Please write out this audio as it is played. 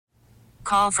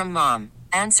call from mom.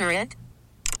 Answer it.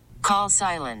 Call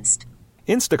silenced.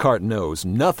 Instacart knows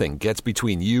nothing gets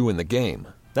between you and the game.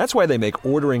 That's why they make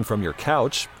ordering from your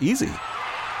couch easy.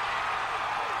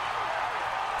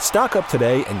 Stock up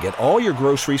today and get all your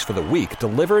groceries for the week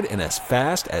delivered in as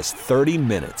fast as 30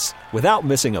 minutes without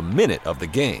missing a minute of the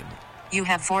game. You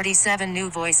have 47 new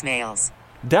voicemails.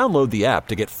 Download the app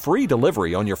to get free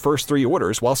delivery on your first 3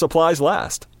 orders while supplies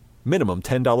last. Minimum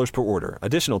 $10 per order.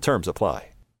 Additional terms apply.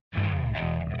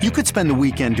 You could spend the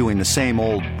weekend doing the same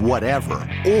old whatever,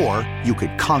 or you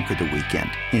could conquer the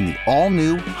weekend in the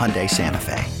all-new Hyundai Santa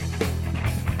Fe.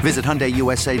 Visit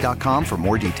HyundaiUSA.com for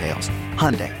more details.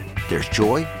 Hyundai, there's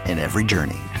joy in every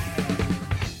journey.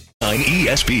 On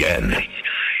ESPN.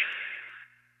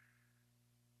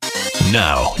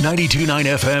 Now, 92.9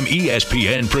 FM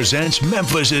ESPN presents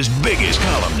Memphis's biggest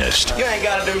columnist. You ain't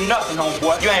got to do nothing,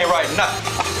 homeboy. You ain't writing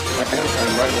nothing.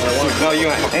 No, you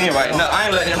ain't writing nothing. I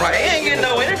ain't letting him write. He ain't getting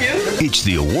no interview. It's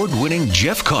the award-winning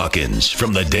Geoff Calkins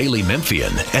from the Daily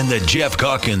Memphian and the Geoff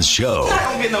Calkins Show.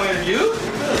 I don't get no interview.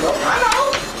 I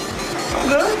know. I'm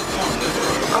good.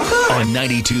 I'm good. On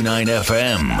 92.9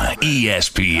 FM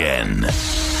ESPN.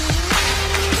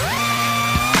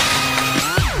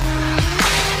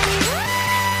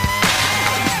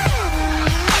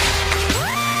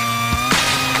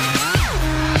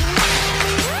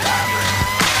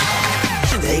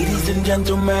 Ladies and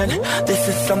gentlemen, this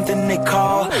is something they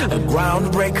call a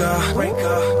groundbreaker.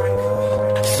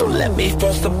 So let me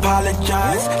first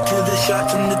apologize to the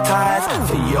shirts and the ties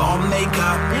for your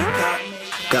makeup.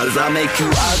 Cause I make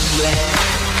you ugly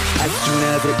as soon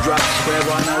as it drops. We're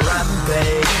on a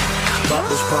rampage.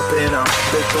 Bubbles popping up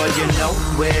before you know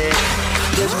it.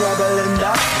 Just rubbling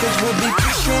up, cause we'll be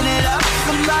pushing it up.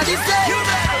 Somebody say you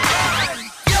better run.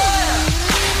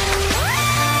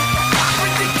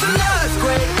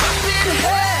 Great up in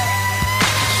here,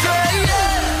 say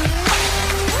yeah.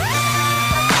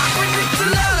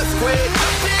 Ridiculous, great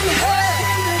up in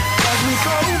here. Cause we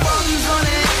throw bombs on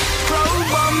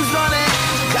it,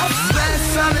 got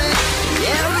smash on it,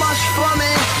 yeah, much for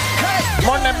me. Hey,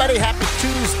 morning, everybody. Happy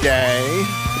Tuesday.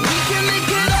 We can make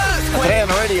it earthquake. Today on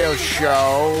the radio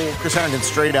show, Chris Harrington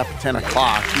straight up at 10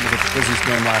 o'clock. He was at the Grizzlies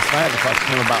game last night. I talked to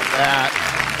him about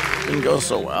that. Didn't go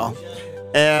so well.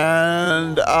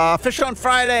 And Fish on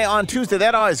Friday on Tuesday.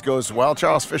 That always goes well.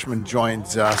 Charles Fishman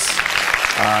joins us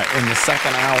in the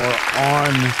second hour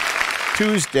on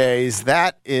Tuesdays.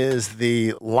 That is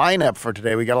the lineup for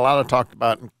today. We got a lot to talk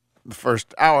about in the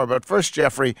first hour. But first,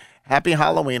 Jeffrey, happy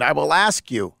Halloween. I will ask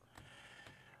you,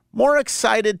 more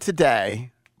excited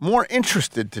today, more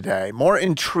interested today, more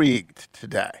intrigued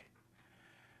today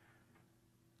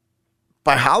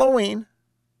by Halloween,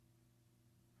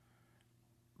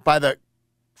 by the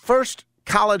first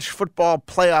college football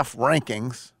playoff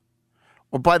rankings,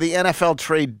 or by the NFL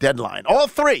trade deadline? All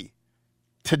three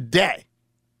today.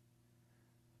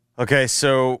 Okay,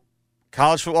 so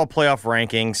college football playoff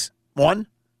rankings. One?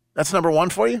 That's number one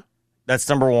for you? That's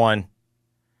number one.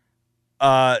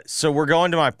 So we're going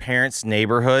to my parents'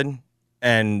 neighborhood,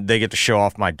 and they get to show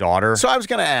off my daughter. So I was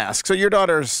going to ask, so your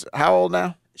daughter's how old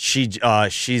now? She's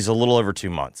a little over 2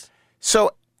 months.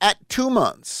 So at 2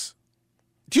 months,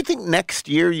 do you think next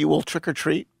year you will trick or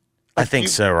treat? I think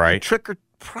so, right? Trick or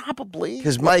probably.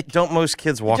 Because don't most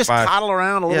kids walk just by? Just toddle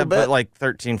around a little bit? Yeah, but like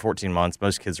 13, 14 months,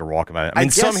 most kids are walking by. I mean,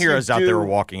 some heroes out there are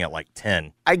walking at like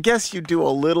 10. I guess you do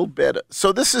a little bit.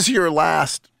 So this is your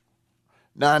last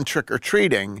non-trick or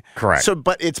treating. Correct. So,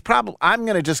 but it's probably, I'm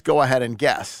going to just go ahead and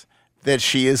guess that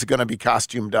she is going to be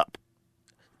costumed up.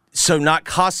 So not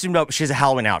costumed up, she has a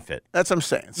Halloween outfit. That's what I'm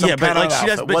saying. Yeah, but like she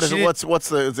does. What is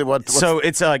it? What's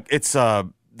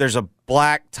there's a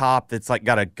black top that's like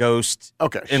got a ghost.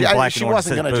 Okay, in black. She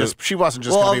wasn't going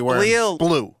to be wearing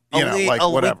blue.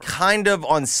 Whatever. We kind of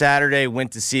on Saturday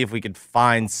went to see if we could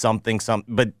find something,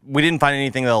 but we didn't find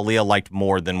anything that Aaliyah liked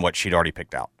more than what she'd already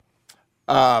picked out.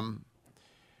 Well,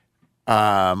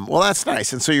 that's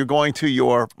nice. And so you're going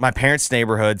to my parents'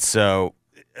 neighborhood. So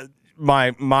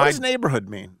my what does neighborhood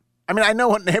mean? I mean, I know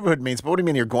what neighborhood means, but what do you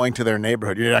mean you're going to their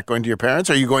neighborhood? You're not going to your parents?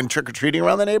 Are you going trick-or-treating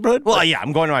around the neighborhood? Well, yeah,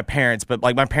 I'm going to my parents, but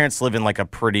like my parents live in like a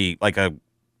pretty, like a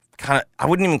kind of, I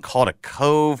wouldn't even call it a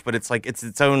cove, but it's like it's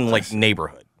its own like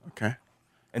neighborhood. Okay.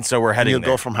 And so we're heading there.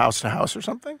 You'll go from house to house or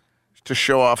something? To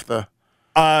show off the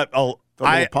little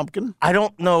pumpkin? I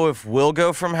don't know if we'll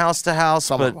go from house to house,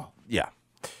 but will. Yeah.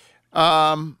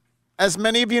 As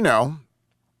many of you know,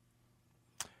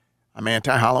 I'm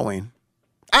anti-Halloween.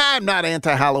 I'm not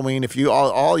anti-Halloween if you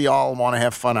all y'all want to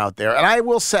have fun out there. And I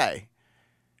will say,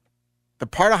 the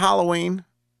part of Halloween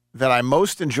that I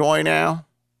most enjoy now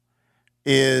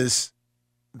is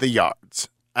the yards.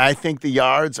 I think the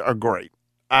yards are great.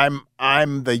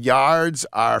 The yards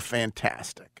are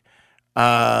fantastic.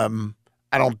 I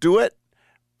don't do it,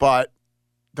 but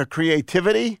the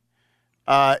creativity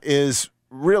is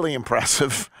really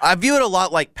impressive. I view it a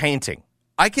lot like painting.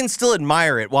 I can still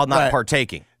admire it while not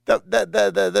partaking.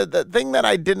 The thing that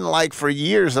I didn't like for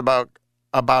years about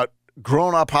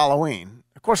grown-up Halloween,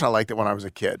 of course I liked it when I was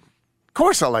a kid.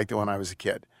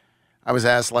 I was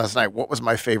asked last night, what was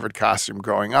my favorite costume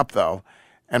growing up, though?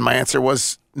 And my answer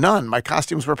was none. My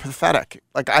costumes were pathetic.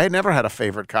 Like, I had never had a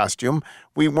favorite costume.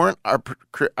 We weren't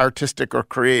artistic or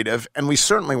creative, and we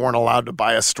certainly weren't allowed to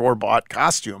buy a store-bought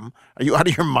costume. Are you out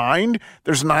of your mind?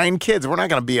 There's 9 kids. We're not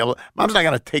going to be able – Mom's not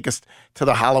going to take us to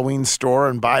the Halloween store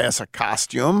and buy us a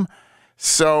costume.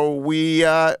 So we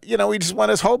just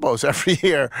went as hobos every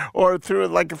year or through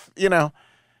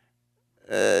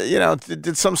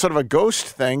did some sort of a ghost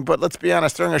thing. But let's be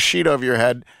honest, throwing a sheet over your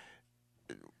head –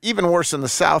 even worse in the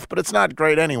South, but it's not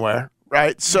great anywhere,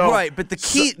 right? But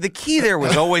the key there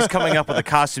was always coming up with a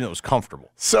costume that was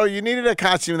comfortable. So you needed a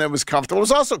costume that was comfortable. It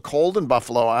was also cold in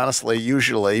Buffalo, honestly,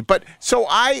 usually. But so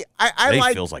I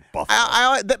feels like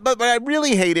Buffalo. But what I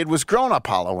really hated was grown-up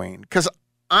Halloween because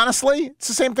honestly, it's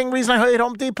the same reason I hate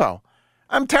Home Depot.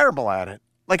 I'm terrible at it.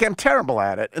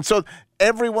 And so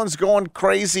everyone's going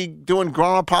crazy doing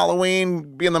grown-up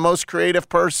Halloween, being the most creative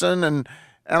person, and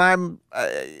I'm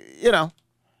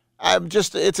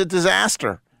it's a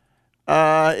disaster.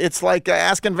 It's like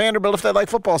asking Vanderbilt if they like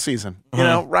football season. You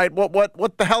know, right?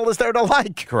 What the hell is there to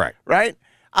like? Correct. Right?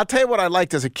 I'll tell you what I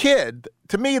liked as a kid.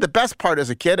 To me, the best part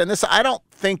as a kid, and this I don't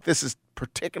think this is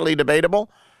particularly debatable,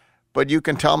 but you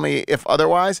can tell me if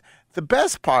otherwise. The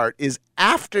best part is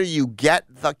after you get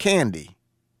the candy,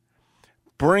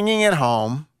 bringing it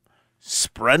home,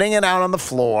 spreading it out on the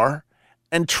floor,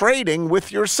 and trading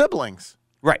with your siblings.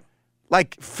 Right.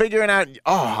 Like figuring out,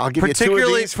 I'll give you 2 of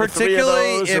these for 3 of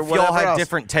those, if or y'all have else.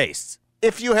 different tastes.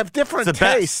 If you have different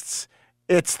tastes,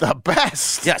 it's the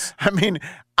best. Yes. I mean,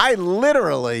 I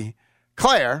literally,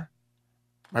 Claire,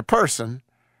 my person,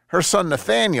 her son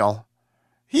Nathaniel,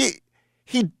 he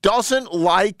doesn't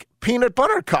like peanut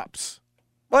butter cups.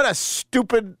 What a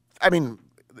stupid,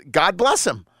 God bless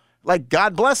him. Like,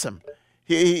 God bless him.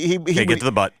 He get to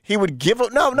the butt. He would give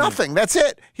nothing. That's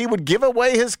it. He would give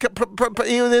away his.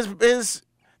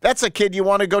 That's a kid you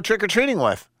want to go trick or treating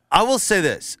with. I will say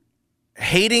this: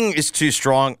 hating is too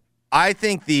strong. I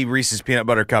think the Reese's peanut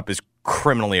butter cup is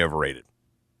criminally overrated.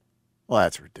 Well,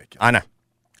 that's ridiculous. I know.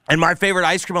 And my favorite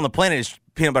ice cream on the planet is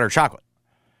peanut butter chocolate.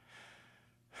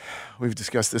 We've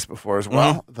discussed this before as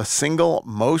well. Mm-hmm. The single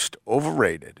most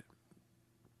overrated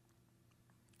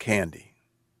candy.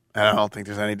 And I don't think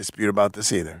there's any dispute about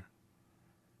this either.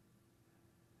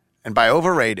 And by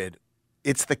overrated,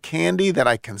 it's the candy that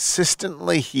I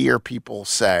consistently hear people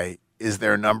say is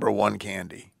their number one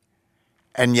candy.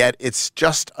 And yet it's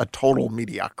just a total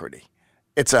mediocrity.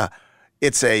 It's a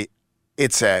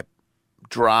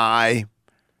dry,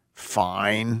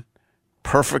 fine,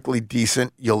 perfectly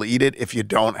decent. You'll eat it if you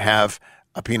don't have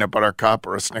a peanut butter cup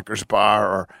or a Snickers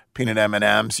bar or peanut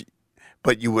M&Ms,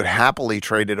 but you would happily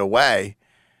trade it away.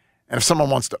 And if someone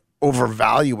wants to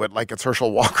overvalue it like it's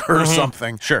Herschel Walker or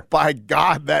something, sure. By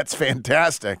God, that's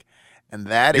fantastic. And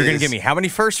that You're going to give me how many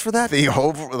firsts for that?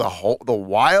 The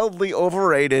wildly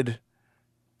overrated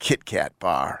Kit Kat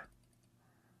bar.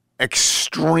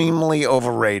 Extremely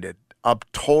overrated. A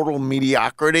total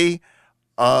mediocrity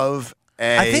of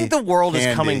a I think the world candy.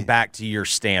 Is coming back to your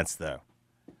stance, though.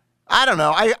 I don't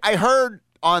know. I heard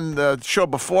on the show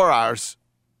before ours,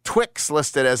 Twix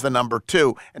listed as the number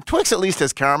 2. And Twix at least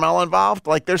has caramel involved.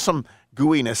 Like there's some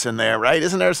gooiness in there, right?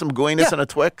 Isn't there some gooiness in a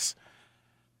Twix?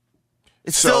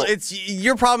 It's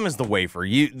your problem is the wafer.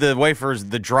 The wafer is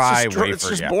the dry wafer. It's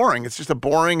just boring. It's just a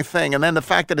boring thing. And then the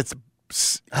fact that it's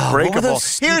breakable.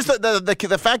 Here's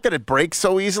the fact that it breaks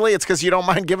so easily. It's because you don't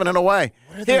mind giving it away.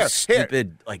 What are those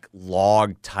stupid like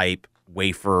log type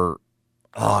wafer?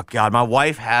 Oh God, my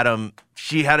wife had them.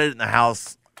 She had it in the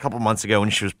house a couple months ago when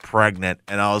she was pregnant,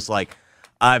 and I was like,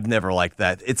 I've never liked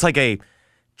that. It's like a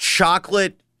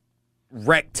chocolate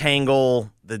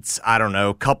rectangle that's I don't know,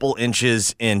 a couple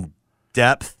inches in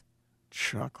depth.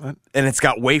 Chocolate, and it's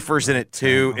got wafers in it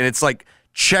too, and it's like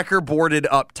checkerboarded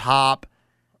up top.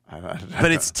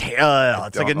 But it's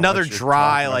like another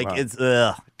dry, like it's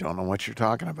ugh. I don't know what you're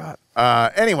talking about.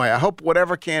 Anyway, I hope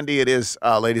whatever candy it is,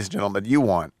 ladies and gentlemen, you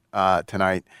want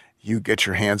tonight, you get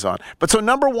your hands on. But so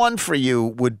number 1 for you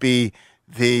would be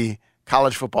the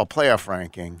college football playoff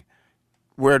ranking.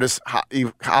 Where does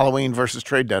Halloween versus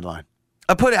trade deadline?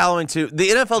 I put Halloween too. The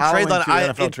NFL trade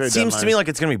line, it seems to me like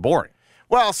it's going to be boring.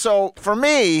 Well, so for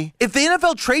me, if the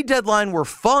NFL trade deadline were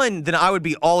fun, then I would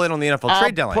be all in on the NFL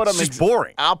trade deadline. It's just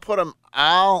boring.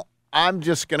 I'm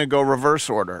just going to go reverse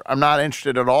order. I'm not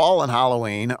interested at all in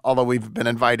Halloween, although we've been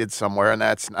invited somewhere, and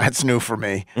that's new for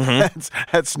me. Mm-hmm.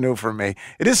 That's new for me.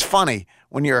 It is funny.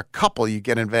 When you're a couple, you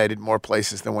get invited more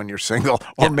places than when you're single.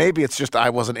 Or maybe it's just I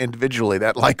wasn't individually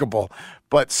that likable.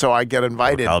 But so I get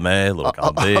invited a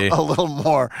little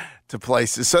more to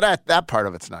places. So that part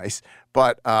of it's nice.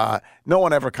 But no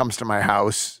one ever comes to my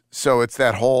house. So it's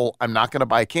that whole I'm not going to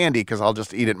buy candy because I'll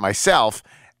just eat it myself.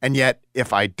 And yet,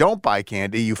 if I don't buy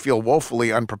candy, you feel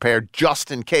woefully unprepared just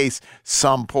in case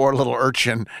some poor little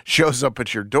urchin shows up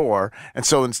at your door. And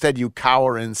so instead you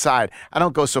cower inside. I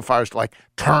don't go so far as to like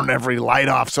turn every light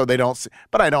off so they don't see,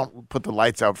 but I don't put the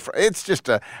lights out. It's just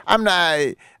the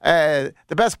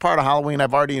best part of Halloween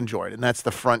I've already enjoyed, and that's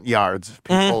the front yards of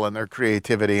people and their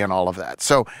creativity and all of that.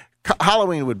 So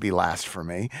Halloween would be last for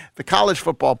me. The college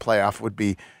football playoff would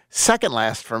be second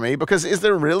last for me because is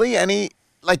there really any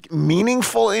like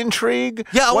meaningful intrigue?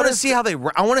 Yeah, I want to see how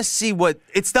I want to see what.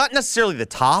 It's not necessarily the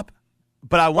top,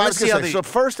 but I want to see how they. So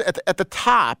first at the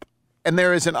top, and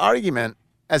there is an argument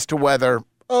as to whether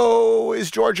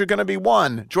is Georgia going to be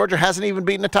one? Georgia hasn't even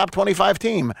beaten a top 25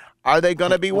 team. Are they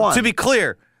going to be one? To be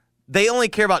clear, they only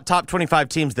care about top 25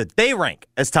 teams that they rank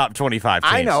as top 25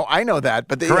 teams. I know that,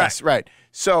 but correct, yes, right.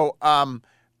 So,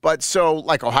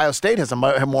 like Ohio State has a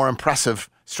more impressive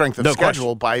strength of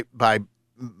schedule by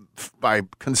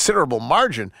considerable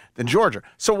margin than Georgia.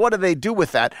 So what do they do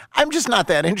with that? I'm just not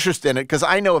that interested in it because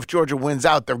I know if Georgia wins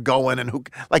out, they're going. And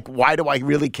why do I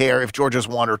really care if Georgia's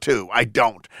 1 or 2? I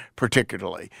don't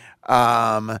particularly.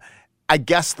 I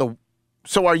guess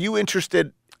So are you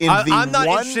interested in I'm not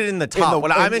interested in the top.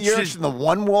 I'm interested in the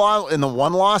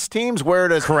one-loss teams. Where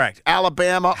does correct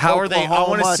Alabama? How Oklahoma, are they? I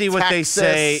want to see what Texas.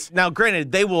 they say. Now,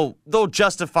 granted, they'll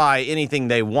justify anything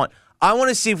they want. I want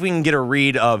to see if we can get a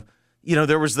read of.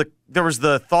 There was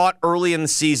the thought early in the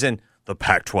season, the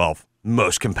Pac-12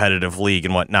 most competitive league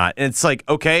and whatnot, and it's like,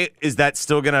 okay, is that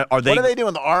still gonna? What are they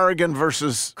doing? The Oregon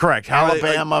versus correct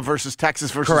Alabama versus Texas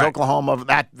versus correct. Oklahoma?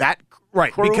 That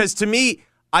right? Crew? Because to me,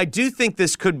 I do think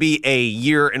this could be a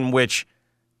year in which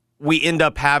we end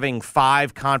up having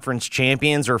 5 conference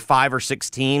champions or 5 or 6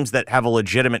 teams that have a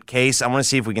legitimate case. I want to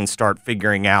see if we can start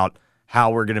figuring out how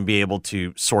we're going to be able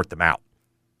to sort them out.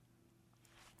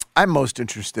 I'm most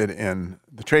interested in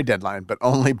the trade deadline, but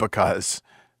only because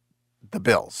the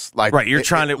Bills. Right, you're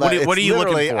trying to. What are you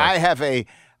looking for?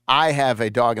 I have a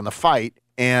dog in the fight,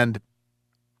 and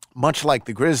much like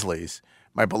the Grizzlies,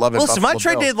 my beloved. Listen, Buffalo my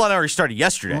trade Bills, deadline already started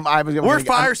yesterday. We're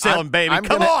fire selling, baby.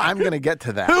 Come on. I'm going to get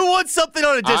to that. Who wants something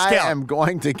on a discount? I am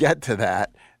going to get to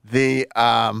that. The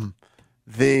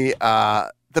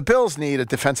Bills need a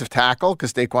defensive tackle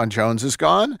because Daquan Jones is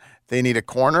gone. They need a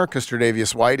corner because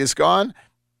Tre'Davious White is gone.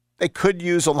 They could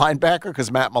use a linebacker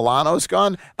because Matt Milano's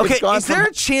gone. Okay, is there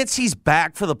a chance he's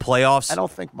back for the playoffs? I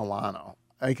don't think Milano.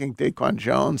 I think Daquan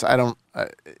Jones. I don't.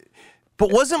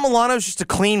 But wasn't Milano's just a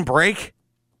clean break?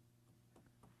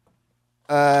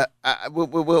 We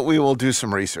will do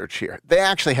some research here. They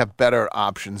actually have better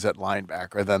options at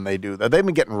linebacker than they do. They've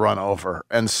been getting run over,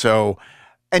 and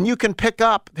you can pick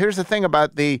up. Here's the thing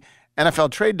about the NFL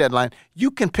trade deadline: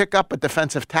 you can pick up a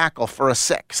defensive tackle for a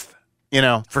 6th.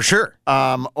 For sure.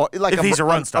 Or like if he's a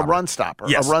run stopper. A run stopper.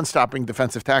 Yes. A run-stopping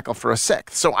defensive tackle for a 6th.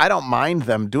 So I don't mind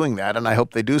them doing that, and I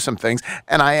hope they do some things.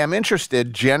 And I am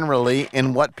interested generally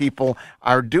in what people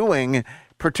are doing,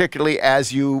 particularly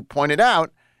as you pointed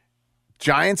out,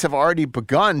 Giants have already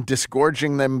begun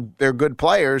disgorging their good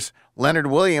players. Leonard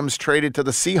Williams traded to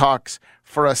the Seahawks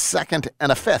for a 2nd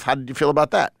and a 5th. How did you feel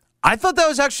about that? I thought that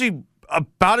was actually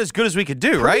about as good as we could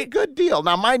do, right? Good deal.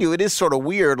 Now, mind you, it is sort of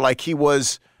weird, like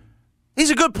he's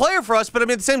a good player for us, but I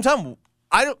mean, at the same time,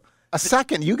 I don't. A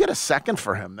 2nd, you get a 2nd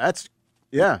for him. That's,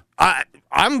 yeah. I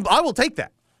will take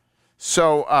that.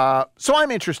 So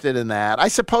I'm interested in that. I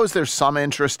suppose there's some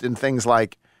interest in things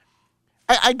like,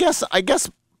 I guess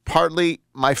partly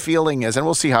my feeling is, and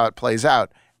we'll see how it plays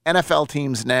out. NFL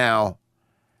teams now,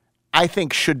 I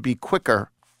think, should be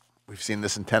quicker. We've seen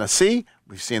this in Tennessee.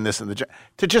 We've seen this in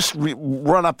to just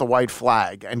run up the white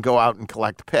flag and go out and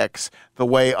collect picks the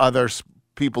way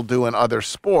people do in other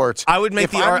sports. I would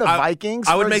make the Vikings.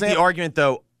 I would make the argument,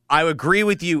 though. I agree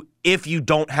with you if you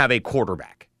don't have a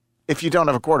quarterback. If you don't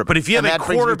have a quarterback, but if you have a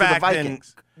quarterback, then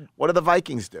what do the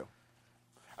Vikings do?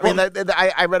 I mean,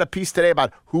 I read a piece today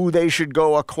about who they should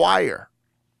go acquire.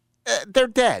 They're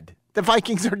dead. The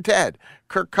Vikings are dead.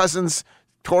 Kirk Cousins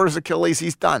tore his Achilles.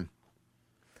 He's done.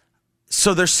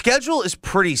 So their schedule is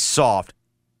pretty soft.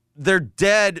 They're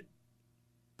dead.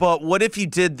 but what if you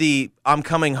did the I'm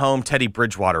coming home Teddy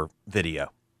Bridgewater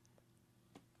video?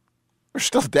 They're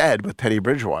still dead with Teddy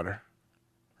Bridgewater.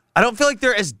 I don't feel like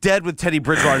they're as dead with Teddy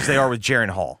Bridgewater as they are with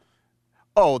Jaren Hall.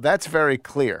 Oh, that's very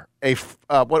clear.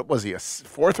 What was he, a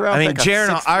fourth round pick? Jaren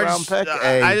Hall, I pick?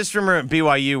 just remember at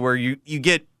BYU where you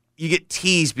get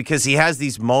teased because he has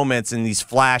these moments and these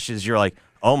flashes. You're like,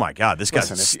 oh my God, this guy's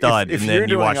a stud. If and then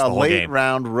you watch the whole game. If you're doing a late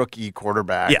round rookie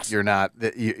quarterback, yes. You're not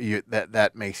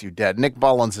that makes you dead. Nick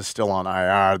Mullins is still on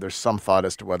IR. There's some thought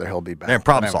as to whether he'll be back. Man,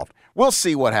 problem solved. We'll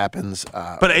see what happens.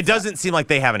 But it doesn't seem like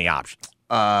they have any options.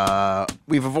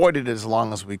 We've avoided it as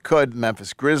long as we could.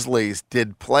 Memphis Grizzlies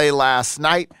did play last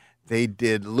night. They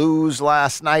did lose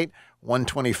last night,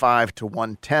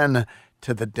 125-110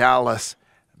 to the Dallas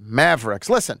Mavericks.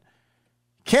 Listen,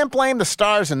 can't blame the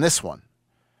Stars in this one.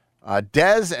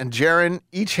 Dez and Jaren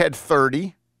each had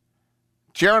 30.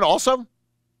 Jaren also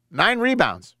 9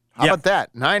 rebounds. How about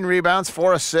that? 9 rebounds,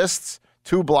 4 assists,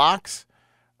 2 blocks.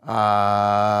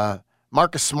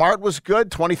 Marcus Smart was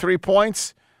good, 23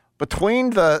 points.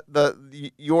 Between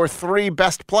your 3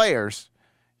 best players,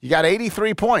 you got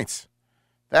 83 points.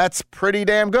 That's pretty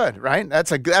damn good, right?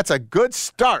 That's a good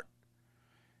start.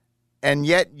 And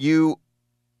yet you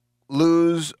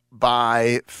lose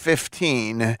by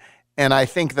 15. And I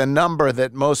think the number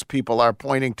that most people are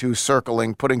pointing to,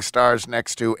 circling, putting stars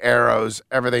next to, arrows,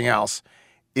 everything else,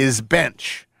 is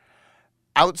bench.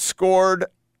 Outscored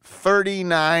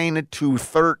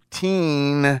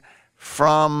 39-13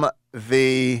 from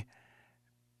the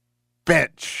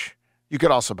bench. You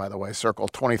could also, by the way, circle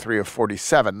 23 of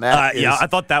 47. I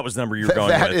thought that was the number you were going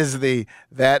with.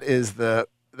 That is the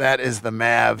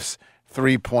Mavs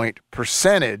 3-point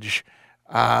percentage.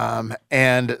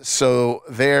 And so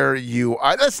there you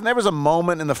are. Listen, there was a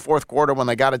moment in the fourth quarter when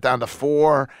they got it down to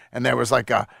 4, and there was like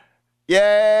a,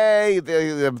 yay,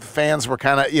 the fans were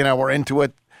kind of, were into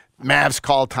it. Mavs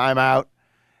called timeout.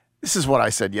 This is what I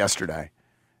said yesterday.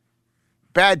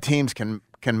 Bad teams can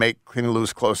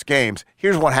lose close games.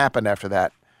 Here's what happened after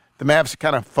that. The Mavs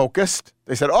kind of focused.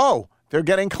 They said, oh, they're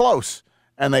getting close.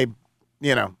 And they,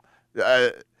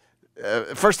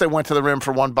 first they went to the rim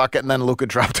for 1 bucket, and then Luka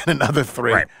dropped in another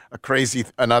 3, right.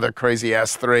 another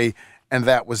crazy-ass 3, and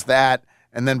that was that.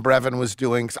 And then Brevin was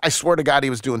doing, I swear to God, he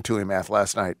was doing Tui math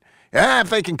last night. Yeah, if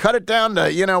they can cut it down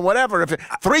to, whatever. If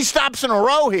 3 stops in a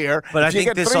row here, but if you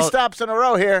get 3 stops in a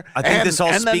row here, I think this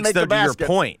all speaks, though, to your basket.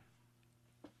 point.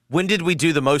 When did we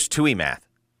do the most Tui math?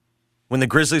 When the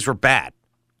Grizzlies were bad.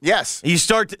 Yes.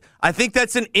 I think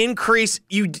that's an increase.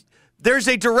 There's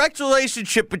a direct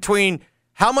relationship between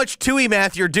how much Tui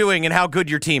math you're doing and how good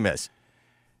your team is.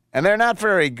 And they're not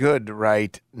very good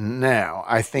right now.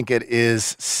 I think it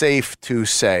is safe to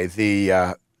say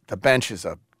the bench is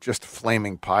just a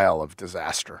flaming pile of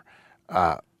disaster.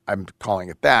 I'm calling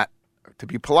it that to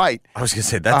be polite. I was going to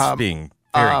say that's being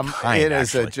very kind. It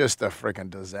is just a freaking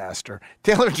disaster.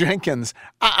 Taylor Jenkins,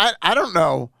 I don't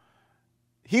know.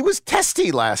 He was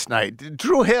testy last night.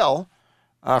 Drew Hill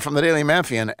from the Daily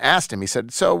Memphian asked him. He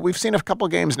said, "So we've seen a couple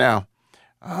games now."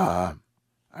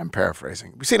 I'm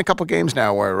paraphrasing. We've seen a couple games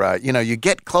now where, you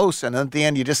get close and at the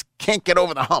end you just can't get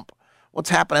over the hump. What's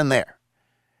happening there?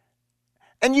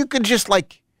 And you could just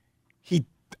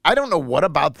I don't know what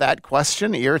about that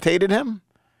question irritated him,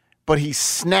 but he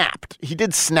snapped. He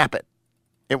did snap it.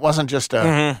 It wasn't just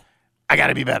I got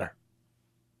to be better.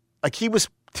 He was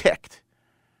ticked.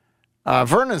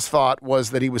 Vernon's thought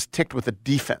was that he was ticked with the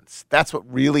defense. That's what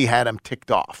really had him ticked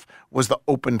off, was the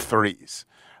open threes.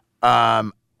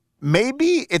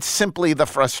 Maybe it's simply the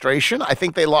frustration. I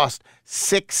think they lost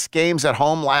 6 games at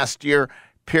home last year,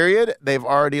 period. They've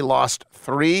already lost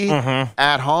 3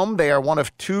 at home. They are one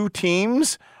of 2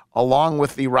 teams, along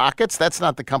with the Rockets. That's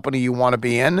not the company you want to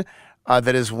be in,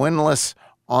 that is winless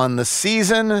on the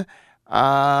season.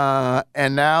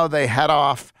 And now they head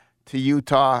off to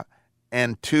Utah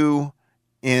and 2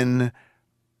 in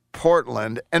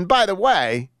Portland. And by the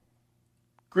way,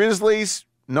 Grizzlies,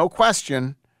 no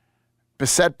question,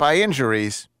 beset by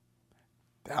injuries.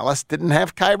 Dallas didn't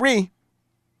have Kyrie.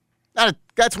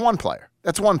 That's one player.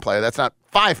 That's not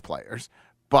 5 players.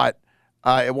 But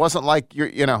it wasn't like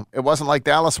it wasn't like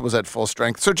Dallas was at full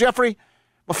strength. So Jeffrey,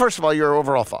 well, first of all, your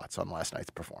overall thoughts on last night's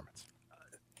performance.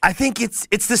 I think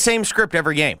it's the same script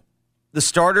every game. The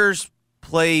starters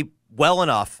play well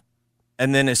enough,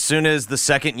 and then as soon as the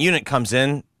second unit comes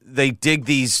in, they dig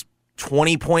these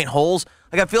 20-point holes.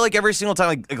 I feel like every single time,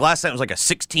 like last night was like a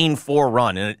 16-4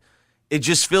 run, and it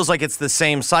just feels like it's the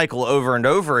same cycle over and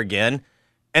over again.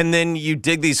 And then you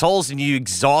dig these holes and you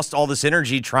exhaust all this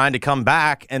energy trying to come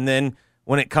back, and then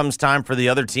when it comes time for the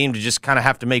other team to just kind of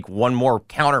have to make one more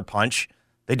counter punch,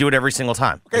 they do it every single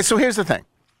time. Okay, so here's the thing.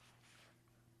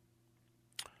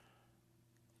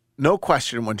 no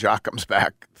question when Ja comes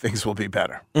back, things will be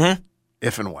better. Mm-hmm.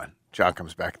 If and when Ja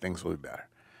comes back, things will be better.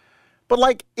 But,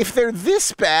 like, if they're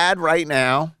this bad right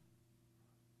now,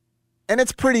 and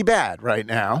it's pretty bad right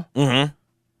now,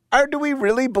 or do we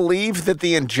really believe that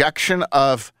the injection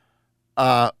of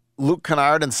Luke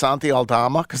Kennard and Santi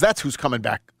Aldama, because that's who's coming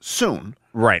back soon,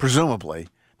 right? Presumably,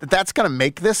 that's going to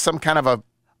make this some kind of a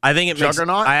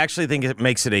juggernaut? I actually think it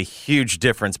makes it a huge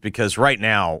difference because right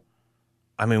now,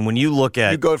 I mean, when you look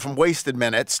at... You go from wasted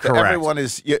minutes to everyone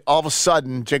is... all of a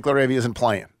sudden, Jake LaRavia isn't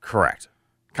playing. Correct.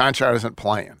 Conchar isn't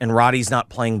playing. And Roddy's not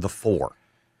playing the 4.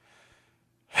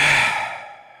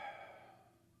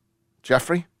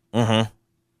 Jeffrey? Mm-hmm.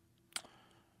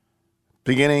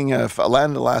 Beginning of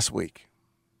end of last week.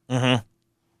 Mm-hmm.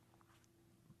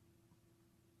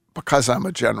 Because I'm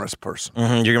a generous person.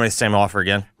 Mm-hmm. You're going to make the same offer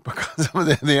again? Because I'm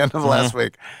at the end of last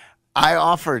week. I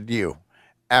offered you,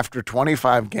 after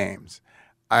 25 games,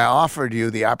 I offered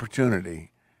you the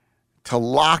opportunity to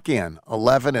lock in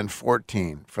 11 and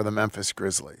 14 for the Memphis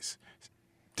Grizzlies.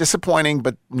 Disappointing,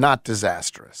 but not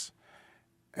disastrous.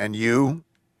 And you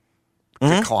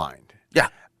declined. Yeah.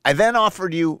 I then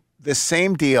offered you the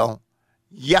same deal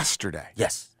yesterday.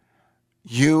 Yes.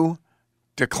 You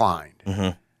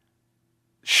declined.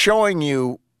 Showing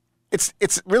you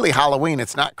it's really Halloween.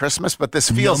 It's not Christmas, but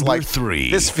this feels Number 3.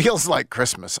 This feels like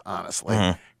Christmas,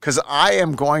 honestly. Because I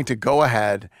am going to go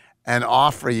ahead and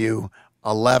offer you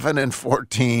 11 and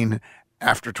 14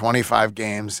 after 25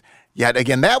 games. Yet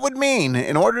again, that would mean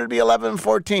in order to be 11 and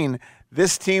 14,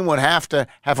 this team would have to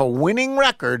have a winning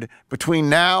record between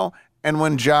now and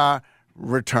when Ja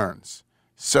returns.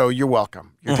 So you're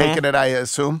welcome. You're taking it, I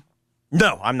assume?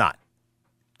 No, I'm not.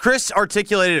 Chris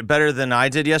articulated it better than I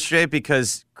did yesterday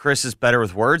because Chris is better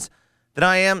with words than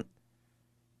I am.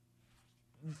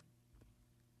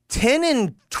 10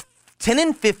 and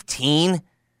 15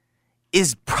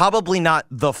 is probably not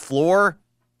the floor,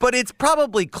 but it's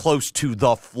probably close to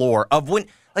the floor of when.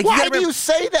 Like, why do you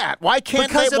say that? Why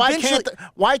can't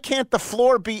the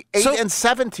floor be 8 and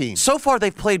 17? So far,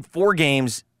 they've played 4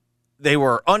 games. They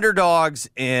were underdogs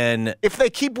in. If they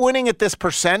keep winning at this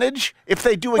percentage, if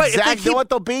they do exactly what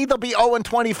they'll be 0 and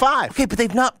 25. Okay, but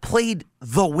they've not played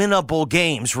the winnable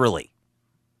games, really.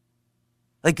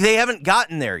 Like, they haven't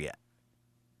gotten there yet.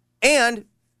 And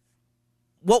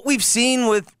what we've seen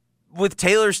with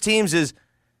Taylor's teams is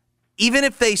even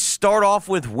if they start off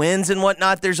with wins and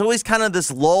whatnot, there's always kind of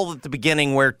this lull at the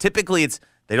beginning where typically it's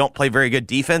they don't play very good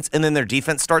defense, and then their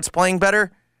defense starts playing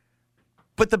better.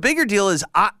 But the bigger deal is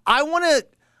I don't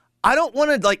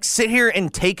want to like sit here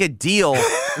and take a deal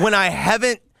when I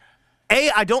haven't.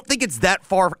 I don't think it's that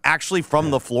far actually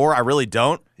from the floor. I really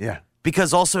don't. Yeah.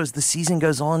 Because also as the season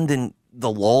goes on, then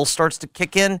the lull starts to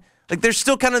kick in. Like there's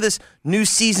still kind of this new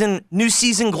season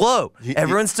glow.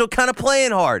 Everyone's still kind of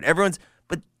playing hard.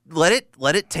 But let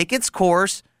it take its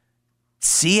course.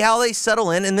 See how they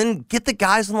settle in, and then get the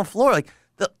guys on the floor. Like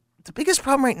the biggest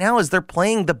problem right now is they're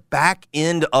playing the back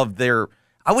end of their.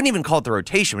 I wouldn't even call it the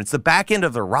rotation. It's the back end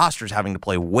of their rosters having to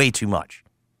play way too much.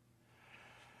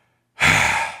 All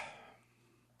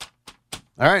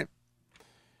right.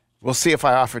 We'll see if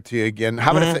I offer it to you again.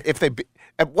 How about if they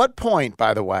at what point,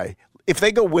 by the way, if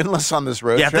they go winless on this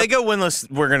road trip? Yeah, if they go winless,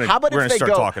 we're gonna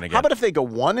start talking again. How about if they go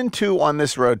 1 and 2 on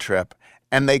this road trip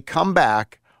and they come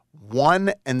back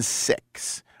 1 and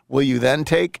 6? Would you then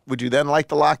like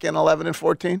to lock in 11 and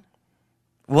 14?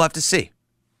 We'll have to see.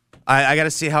 I got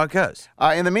to see how it goes.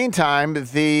 In the meantime,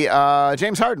 the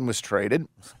James Harden was traded.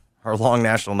 Our long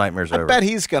national nightmare's over. I bet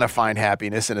he's going to find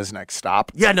happiness in his next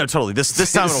stop. Yeah, no, totally.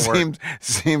 This time it'll work.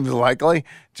 Seems likely.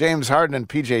 James Harden and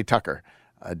P.J. Tucker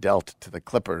dealt to the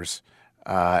Clippers,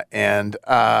 and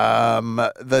the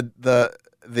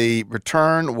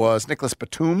return was Nicholas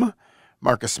Batum,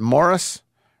 Marcus Morris,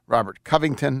 Robert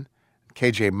Covington,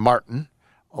 K.J. Martin,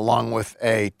 along with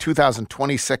a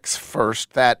 2026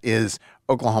 first. That is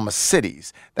Oklahoma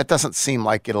City's. That doesn't seem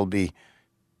like it'll be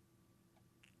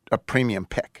a premium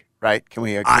pick, right? Can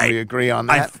we agree on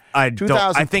that? I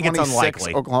think it's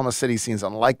unlikely. Oklahoma City seems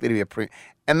unlikely to be a premium.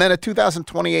 And then a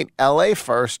 2028 LA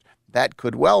first. That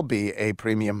could well be a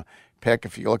premium pick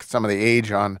if you look at some of the age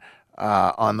on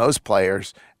those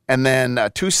players. And then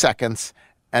 2 seconds,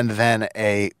 and then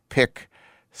a pick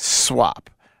swap.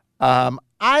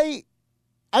 I've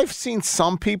seen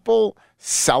some people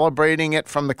celebrating it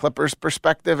from the Clippers'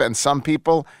 perspective and some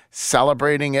people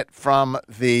celebrating it from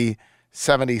the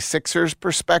 76ers'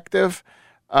 perspective.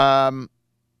 I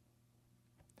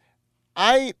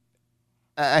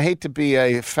hate to be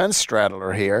a fence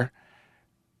straddler here,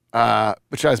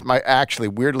 which is actually,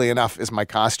 weirdly enough, is my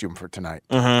costume for tonight,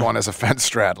 going as a fence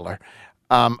straddler.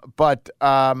 But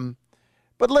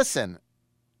But listen,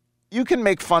 you can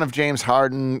make fun of James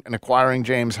Harden and acquiring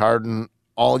James Harden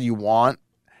all you want,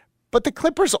 but the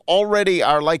Clippers already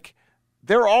are like,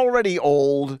 they're already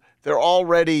old. They're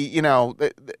already,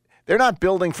 they're not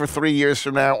building for 3 years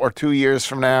from now or 2 years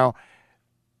from now.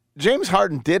 James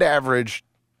Harden did average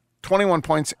 21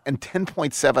 points and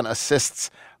 10.7 assists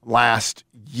last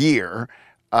year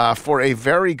for a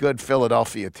very good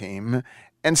Philadelphia team.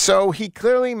 And so he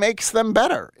clearly makes them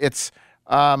better. It's,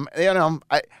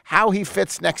 how he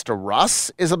fits next to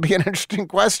Russ will be an interesting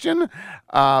question.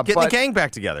 Getting the gang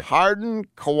back together. Harden,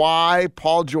 Kawhi,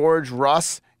 Paul George,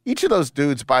 Russ, each of those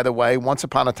dudes, by the way, once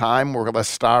upon a time were the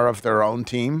star of their own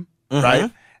team,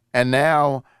 right? And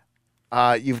now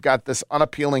you've got this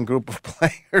unappealing group of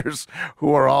players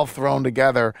who are all thrown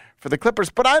together for the Clippers.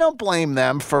 But I don't blame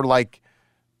them for,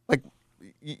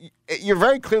 you're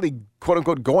very clearly,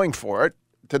 quote-unquote, going for it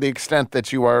to the extent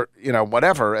that you are,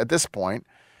 whatever at this point.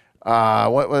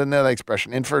 What another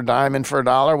expression? In for a dime, in for a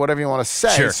dollar, whatever you want to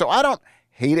say. Sure. So I don't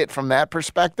hate it from that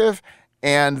perspective.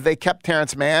 And they kept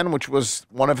Terrence Mann, which was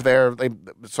one of their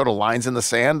sort of lines in the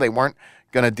sand. They weren't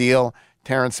going to deal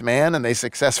Terrence Mann, and they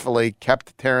successfully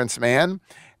kept Terrence Mann.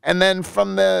 And then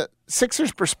from the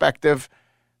Sixers' perspective,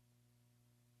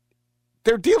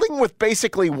 they're dealing with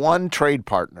basically one trade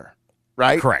partner,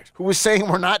 right? Correct. Who was saying,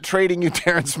 we're not trading you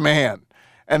Terrence Mann,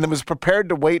 and was prepared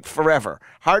to wait forever.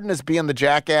 Harden is being the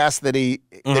jackass that he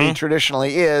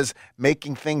traditionally is,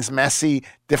 making things messy,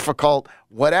 difficult,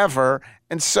 whatever.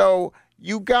 And so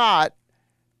you got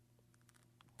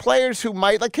players who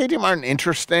might, like KJ Martin,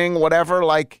 interesting, whatever,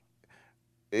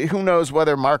 who knows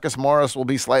whether Marcus Morris will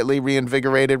be slightly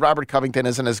reinvigorated. Robert Covington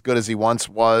isn't as good as he once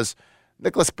was.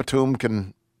 Nicholas Batum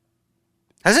can...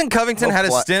 Hasn't Covington had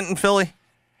a stint in Philly?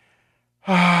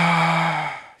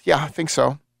 Yeah, I think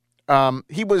so.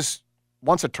 He was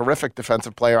once a terrific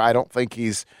defensive player. I don't think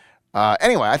he's...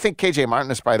 anyway, I think KJ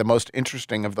Martin is probably the most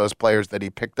interesting of those players that he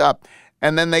picked up.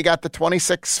 And then they got the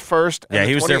 26th first and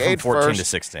he the was there from 14 first. to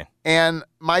 16. And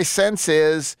my sense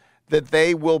is that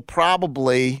they will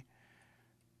probably...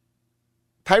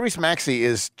 Tyrese Maxey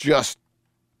is just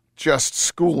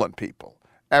schooling people,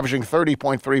 averaging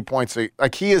 30.3 points.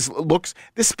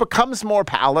 This becomes more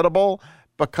palatable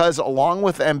because along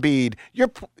with Embiid,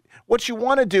 what you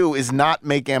want to do is not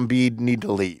make Embiid need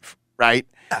to leave, right?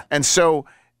 Yeah. And so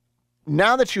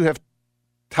now that you have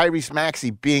Tyrese Maxey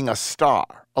being a star,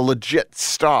 a legit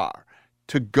star,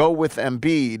 to go with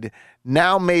Embiid,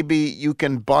 now maybe you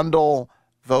can bundle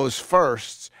those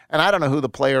firsts. And I don't know who the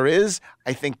player is.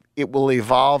 I think it will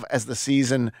evolve as the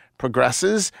season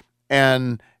progresses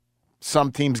and some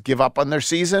teams give up on their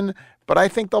season. But I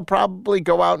think they'll probably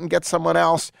go out and get someone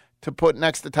else to put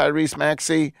next to Tyrese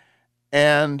Maxey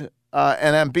and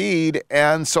Embiid.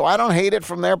 And so I don't hate it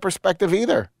from their perspective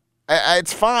either.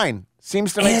 It's fine.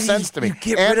 Seems to make sense to me. You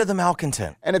get rid of the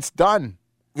malcontent. And it's done.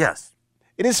 Yes.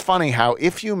 It is funny how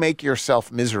if you make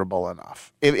yourself miserable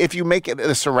enough, if you make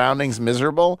the surroundings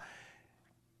miserable,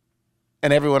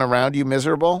 and everyone around you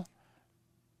miserable,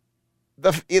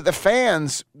 the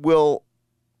fans will,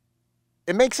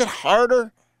 it makes it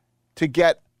harder to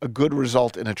get a good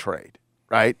result in a trade,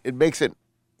 right? It makes it...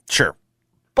 Sure.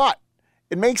 But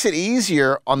it makes it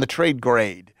easier on the trade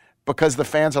grade because the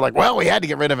fans are like, well, we had to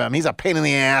get rid of him. He's a pain in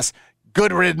the ass.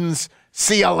 Good riddance.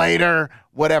 See you later.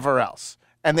 Whatever else.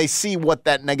 And they see what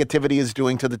that negativity is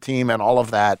doing to the team and all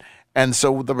of that. And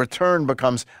so the return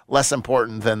becomes less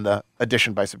important than the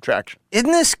addition by subtraction.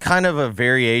 Isn't this kind of a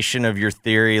variation of your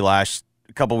theory a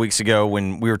couple weeks ago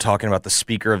when we were talking about the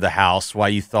Speaker of the House, why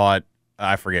you thought,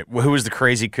 I forget, who was the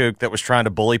crazy kook that was trying to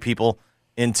bully people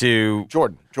into...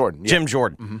 Jordan. Yeah. Jim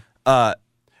Jordan.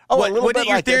 Mm-hmm. What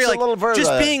your theory,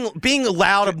 just being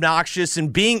loud, obnoxious,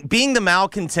 and being the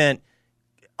malcontent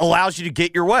allows you to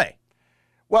get your way.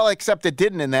 Well, except it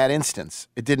didn't in that instance.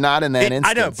 It did not in that instance.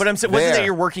 I know, but I'm saying, wasn't that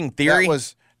your working theory?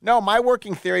 My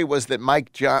working theory was that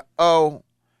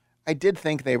I did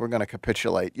think they were going to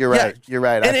capitulate. You're right.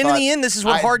 And in the end, this is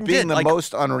what Harden did. Being the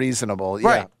most unreasonable.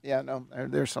 Right. Yeah, no,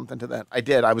 there's something to that.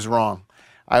 I was wrong.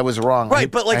 Right,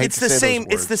 but it's the same.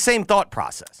 It's the same thought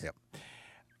process. Yep.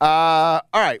 All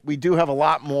right, we do have a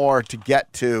lot more to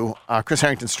get to. Chris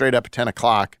Harrington straight up at 10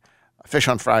 o'clock. Fish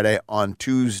on Friday on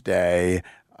Tuesday.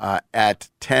 At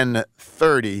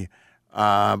 10:30.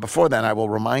 Before then, I will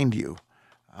remind you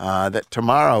that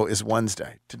tomorrow is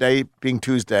Wednesday. Today being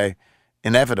Tuesday,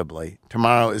 inevitably,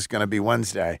 tomorrow is going to be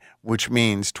Wednesday, which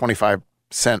means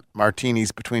 25-cent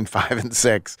martinis between 5 and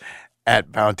 6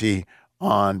 at Bounty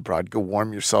on Broad. Go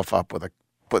warm yourself up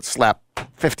slap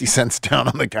 50 cents down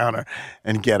on the counter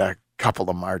and get a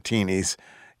couple of martinis.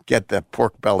 Get the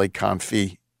pork belly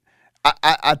confit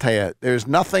I'll tell you, there's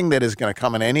nothing that is going to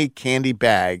come in any candy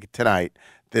bag tonight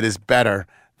that is better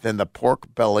than the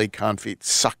pork belly confit.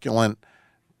 Succulent,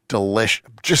 delicious,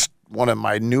 just one of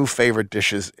my new favorite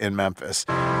dishes in Memphis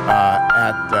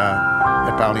at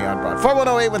Bounty on Broad.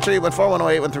 410-813-81,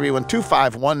 410-813-81,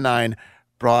 2519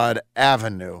 Broad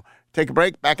Avenue. Take a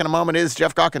break. Back in a moment is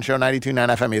Geoff Calkins Show,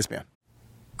 92.9 FM ESPN.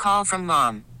 Call from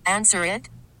mom. Answer it.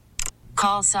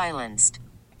 Call silenced.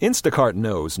 Instacart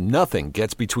knows nothing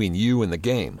gets between you and the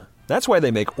game. That's why they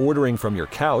make ordering from your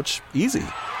couch easy.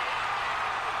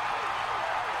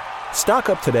 Stock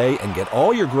up today and get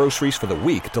all your groceries for the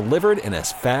week delivered in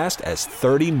as fast as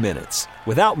 30 minutes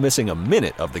without missing a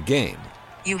minute of the game.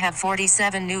 You have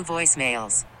 47 new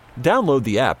voicemails. Download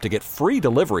the app to get free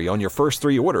delivery on your first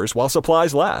 3 orders while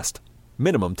supplies last.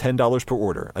 Minimum $10 per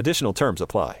order. Additional terms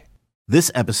apply. This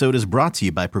episode is brought to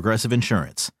you by Progressive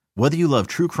Insurance. Whether you love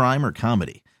true crime or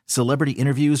comedy, celebrity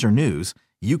interviews or news,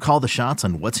 you call the shots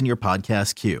on what's in your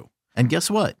podcast queue. And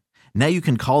guess what? Now you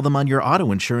can call them on your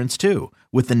auto insurance too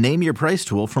with the Name Your Price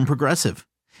tool from Progressive.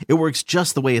 It works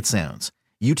just the way it sounds.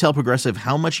 You tell Progressive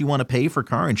how much you want to pay for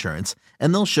car insurance,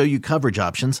 and they'll show you coverage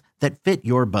options that fit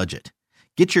your budget.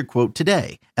 Get your quote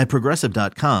today at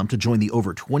Progressive.com to join the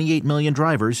over 28 million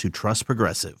drivers who trust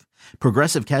Progressive.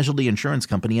 Progressive Casualty Insurance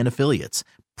Company and Affiliates.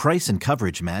 Price and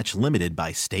coverage match limited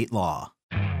by state law.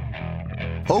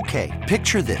 Okay,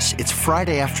 picture this. It's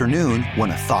Friday afternoon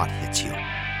when a thought hits you.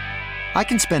 I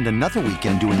can spend another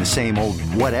weekend doing the same old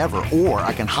whatever, or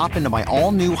I can hop into my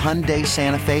all-new Hyundai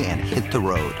Santa Fe and hit the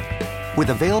road. With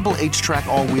available H-Track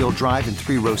all-wheel drive and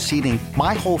 3-row seating,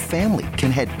 my whole family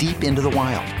can head deep into the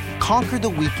wild. Conquer the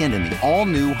weekend in the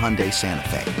all-new Hyundai Santa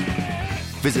Fe.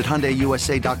 Visit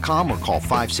HyundaiUSA.com or call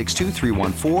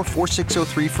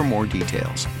 562-314-4603 for more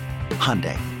details.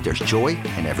 Hyundai, there's joy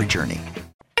in every journey.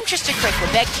 I'm Trista Crick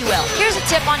with BetQL. Here's a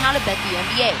tip on how to bet the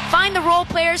NBA. Find the role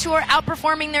players who are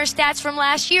outperforming their stats from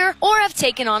last year or have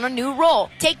taken on a new role.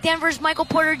 Take Denver's Michael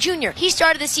Porter Jr. He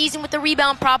started the season with a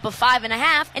rebound prop of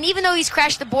 5.5, and even though he's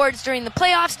crashed the boards during the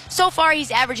playoffs, so far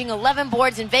he's averaging 11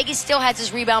 boards, and Vegas still has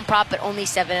his rebound prop at only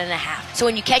 7.5. So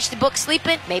when you catch the book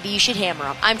sleeping, maybe you should hammer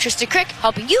him. I'm Trista Crick,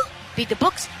 helping you beat the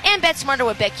books and bet smarter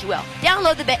with BetQL.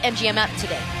 Download the BetMGM app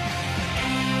today.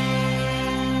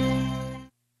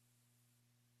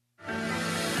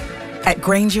 At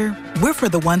Grainger, we're for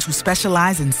the ones who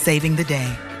specialize in saving the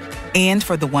day and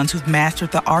for the ones who've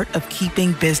mastered the art of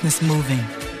keeping business moving.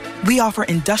 We offer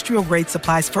industrial-grade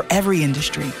supplies for every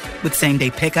industry with same-day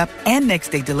pickup and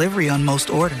next-day delivery on most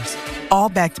orders, all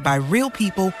backed by real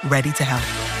people ready to help.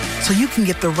 So you can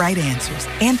get the right answers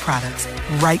and products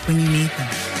right when you need them.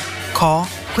 Call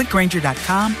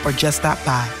quickgrainger.com or just stop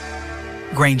by.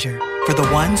 Grainger, for the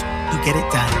ones who get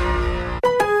it done.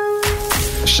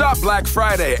 Shop Black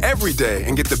Friday every day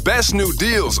and get the best new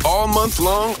deals all month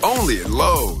long only at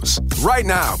Lowe's. Right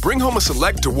now, bring home a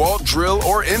select DeWalt drill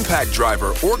or impact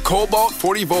driver or Cobalt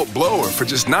 40-volt blower for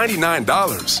just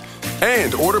 $99.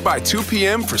 And order by 2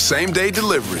 p.m. for same-day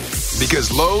delivery.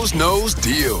 Because Lowe's knows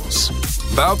deals.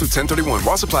 Valid through 10/31.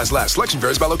 While supplies last. Selection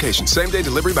varies by location. Same-day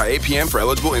delivery by 8 p.m. for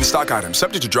eligible in-stock items.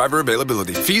 Subject to driver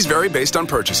availability. Fees vary based on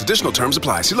purchase. Additional terms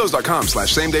apply. See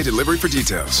Lowe's.com/same-day delivery for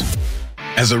details.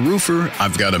 As a roofer,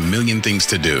 I've got a million things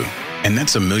to do, and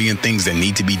that's a million things that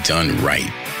need to be done right.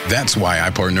 That's why I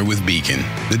partner with Beacon.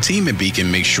 The team at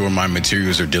Beacon makes sure my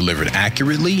materials are delivered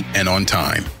accurately and on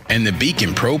time. And the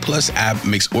Beacon Pro Plus app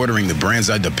makes ordering the brands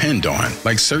I depend on,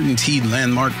 like CertainTeed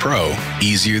Landmark Pro,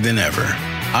 easier than ever.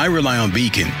 I rely on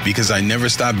Beacon because I never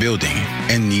stop building,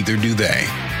 and neither do they.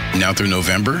 Now through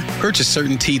November, purchase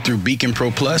CertainTeed through Beacon Pro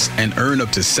Plus and earn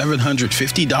up to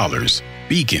 $750.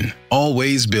 Beacon,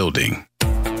 always building.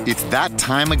 It's that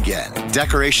time again.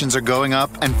 Decorations are going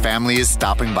up and family is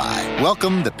stopping by.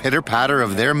 Welcome the pitter-patter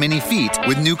of their mini feet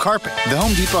with new carpet. The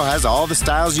Home Depot has all the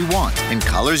styles you want in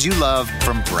colors you love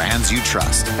from brands you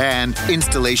trust. And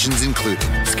installations included.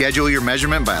 Schedule your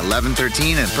measurement by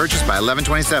 11/13 and purchase by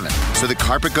 11/27. So the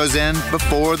carpet goes in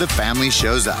before the family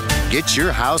shows up. Get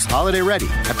your house holiday ready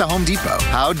at the Home Depot.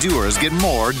 How doers get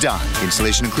more done.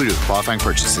 Installation included with qualifying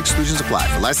purchase. Exclusions apply.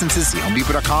 For licenses, see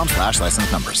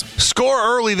homedepot.com/license numbers. Score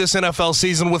early this NFL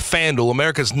season with FanDuel,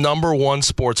 America's #1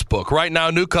 sports book. Right now,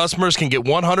 new customers can get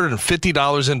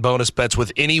 $150 in bonus bets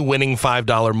with any winning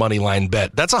 $5 moneyline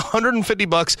bet. That's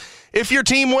 $150 if your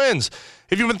team wins.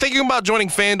 If you've been thinking about joining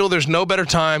FanDuel, there's no better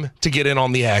time to get in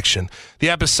on the action. The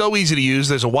app is so easy to use.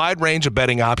 There's a wide range of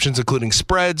betting options, including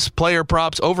spreads, player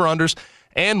props, over-unders,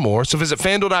 and more. So visit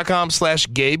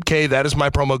FanDuel.com/GabeK. That is my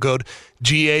promo code,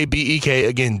 GABEK.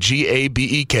 Again,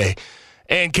 GABEK.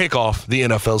 and kick off the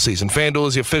NFL season. FanDuel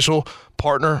is the official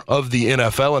partner of the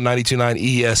NFL and 92.9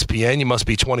 ESPN. You must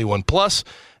be 21 plus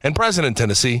and present in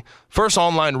Tennessee. First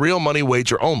online real money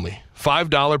wager only. $5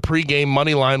 pregame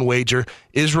money line wager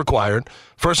is required.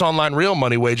 First online real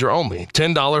money wager only.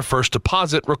 $10 first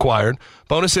deposit required.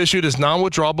 Bonus issued is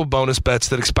non-withdrawable bonus bets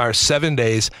that expire 7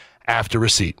 days after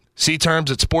receipt. See terms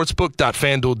at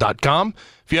sportsbook.fanduel.com.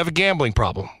 If you have a gambling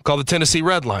problem, call the Tennessee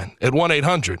Red Line at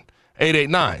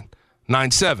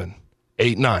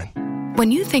 1-800-889-9789.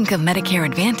 When you think of Medicare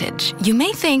Advantage, you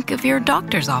may think of your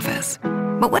doctor's office.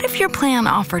 But what if your plan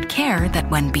offered care that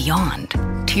went beyond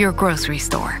to your grocery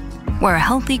store, where a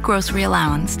healthy grocery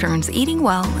allowance turns eating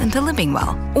well into living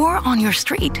well, or on your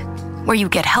street, where you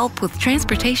get help with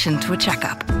transportation to a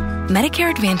checkup?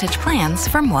 Medicare Advantage plans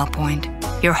from WellPoint.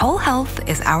 Your whole health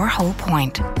is our whole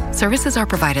point. Services are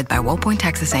provided by WellPoint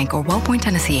Texas Inc. or WellPoint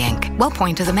Tennessee Inc.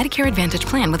 WellPoint is a Medicare Advantage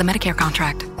plan with a Medicare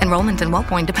contract. Enrollment in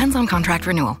WellPoint depends on contract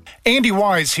renewal. Andy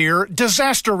Wise here.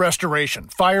 Disaster restoration.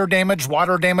 Fire damage,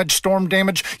 water damage, storm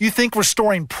damage. You think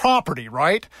restoring property,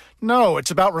 right? No, it's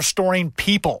about restoring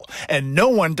people. And no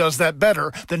one does that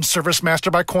better than Service Master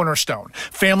by Cornerstone.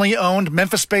 Family-owned,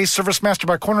 Memphis-based Service Master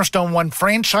by Cornerstone won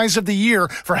Franchise of the Year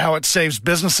for how it saves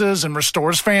businesses and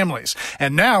restores families.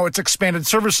 And now it's expanded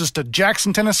services to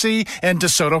Jackson, Tennessee, and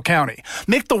DeSoto County.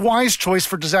 Make the wise choice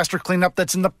for disaster cleanup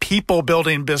that's in the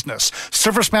people-building business.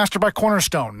 Service Master by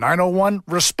Cornerstone,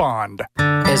 901-RESPOND.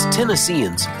 As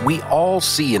Tennesseans, we all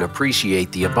see and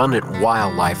appreciate the abundant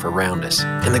wildlife around us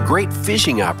and the great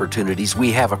fishing opportunities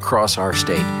we have across our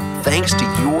state, thanks to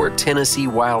your Tennessee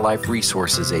Wildlife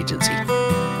Resources Agency.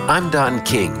 I'm Don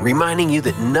King, reminding you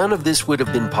that none of this would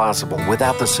have been possible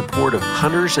without the support of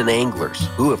hunters and anglers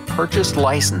who have purchased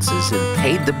licenses and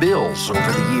paid the bills over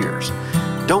the years.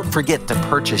 Don't forget to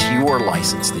purchase your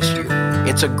license this year.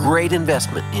 It's a great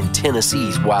investment in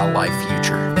Tennessee's wildlife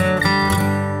future.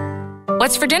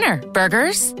 What's for dinner?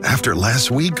 Burgers? After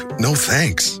last week, no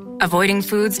thanks. Avoiding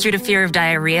foods due to fear of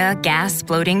diarrhea, gas,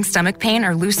 bloating, stomach pain,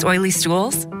 or loose, oily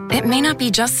stools? It may not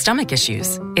be just stomach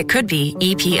issues. It could be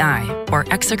EPI, or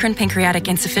exocrine pancreatic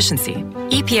insufficiency.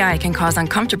 EPI can cause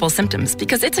uncomfortable symptoms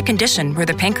because it's a condition where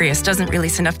the pancreas doesn't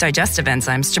release enough digestive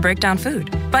enzymes to break down food.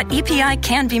 But EPI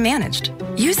can be managed.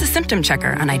 Use the symptom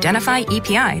checker on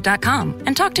identifyepi.com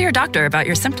and talk to your doctor about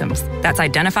your symptoms. That's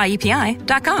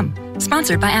identifyepi.com.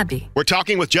 Sponsored by AbbVie. We're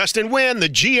talking with Justin Wynn, the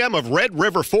GM of Red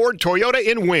River Ford Toyota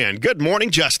in Wynn. Good morning,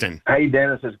 Justin. Hey,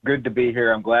 Dennis. It's good to be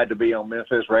here. I'm glad to be on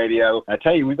Memphis Radio. I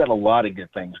tell you, we've got a lot of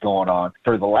good things going on.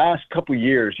 For the last couple of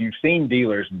years, you've seen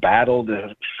dealers battle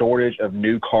the shortage of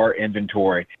new car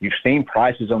inventory. You've seen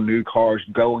prices on new cars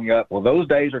going up. Well, those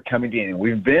days are coming in.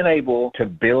 We've been able to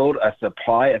build a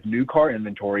supply of new car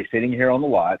inventory sitting here on the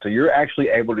lot. So you're actually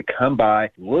able to come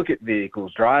by, look at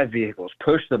vehicles, drive vehicles,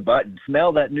 push the button,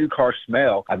 smell that new car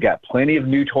smell. I've got plenty of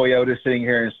new Toyotas sitting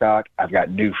here in stock. I've got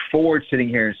new Fords sitting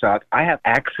here in stock. I have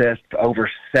access to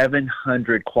over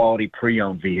 700 quality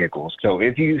pre-owned vehicles. So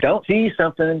if you don't see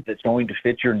something that's going to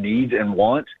fit your needs and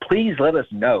wants, please let us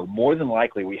know. More than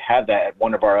likely, we have that at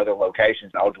one of our other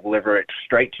locations. I'll deliver it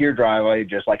straight to your driveway,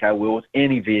 just like I will with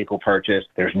any vehicle purchase.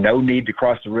 There's no need to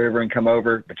cross the river and come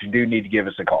over, but you do need to give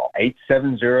us a call.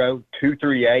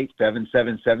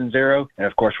 870-238-7770. And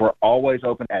of course, we're always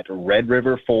open at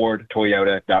RedRiverFordToyota.com.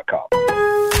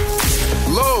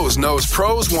 Lowe's knows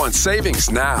pros want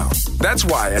savings now. That's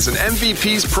why, as an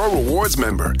MVP's Pro Rewards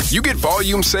member, you get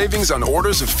volume savings on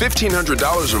orders of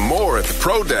 $1,500 or more at the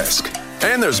Pro Desk.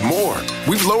 And there's more.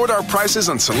 We've lowered our prices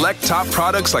on select top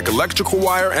products like electrical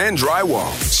wire and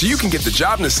drywall, so you can get the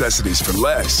job necessities for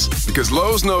less. Because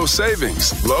Lowe's knows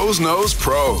savings. Lowe's knows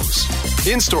pros.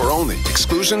 In-store only.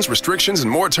 Exclusions, restrictions,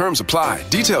 and more terms apply.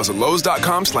 Details at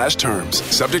Lowe's.com/terms.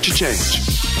 Subject to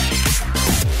change.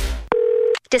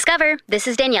 Discover, this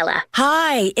is Daniela.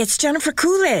 Hi, it's Jennifer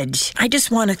Coolidge. I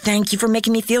just want to thank you for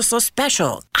making me feel so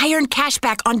special. I earned cash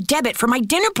back on debit for my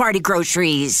dinner party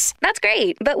groceries. That's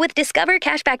great, but with Discover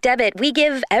Cashback Debit, we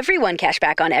give everyone cash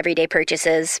back on everyday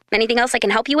purchases. Anything else I can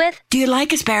help you with? Do you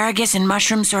like asparagus and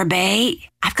mushroom sorbet?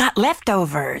 I've got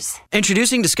leftovers.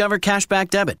 Introducing Discover Cashback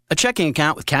Debit, a checking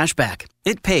account with cash back.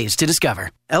 It pays to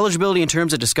Discover. Eligibility and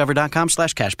terms at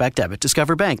discover.com/cashback debit.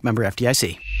 Discover Bank, member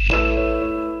FDIC.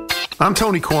 I'm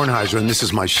Tony Kornheiser, and this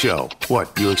is my show.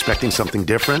 What, you expecting something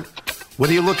different?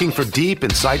 Whether you're looking for deep,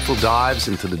 insightful dives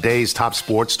into the day's top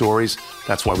sports stories,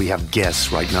 that's why we have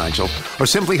guests, right, Nigel? Or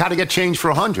simply how to get change for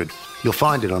 100, you'll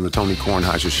find it on the Tony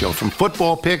Kornheiser Show. From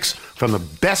football picks from the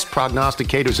best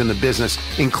prognosticators in the business,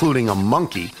 including a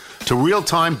monkey, to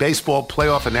real-time baseball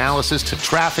playoff analysis, to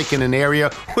traffic in an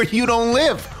area where you don't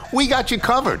live. We got you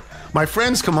covered. My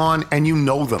friends come on, and you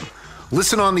know them.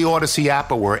 Listen on the Odyssey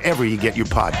app or wherever you get your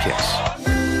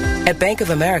podcasts. At Bank of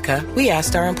America, we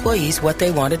asked our employees what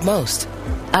they wanted most.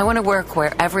 I want to work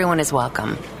where everyone is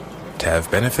welcome. To have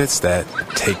benefits that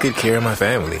take good care of my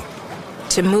family.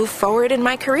 To move forward in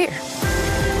my career.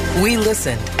 We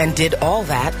listened and did all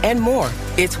that and more.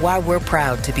 It's why we're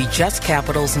proud to be Just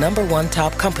Capital's #1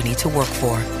 top company to work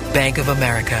for. Bank of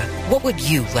America. What would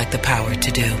you like the power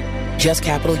to do? Just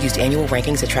Capital used annual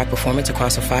rankings to track performance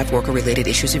across the 5 worker-related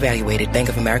issues evaluated. Bank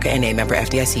of America N.A. member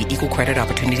FDIC. Equal credit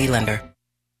opportunity lender.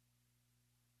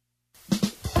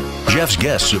 Geoff's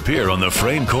guests appear on the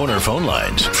Frame Corner phone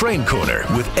lines. Frame Corner,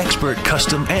 with expert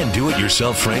custom and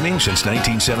do-it-yourself framing since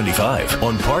 1975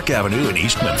 on Park Avenue in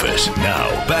East Memphis. Now,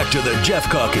 back to the Geoff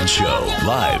Calkins Show,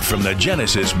 live from the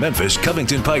Genesis Memphis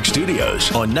Covington Pike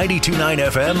Studios on 92.9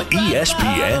 FM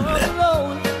ESPN.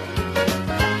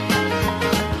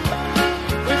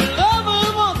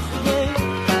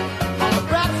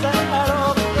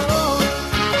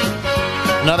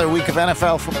 Another week of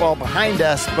NFL football behind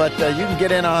us, but you can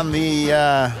get in on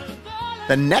the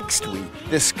next week,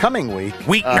 this coming week.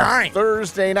 Week 9.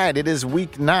 Thursday night. It is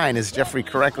week 9, as Jeffrey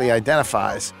correctly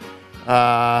identifies.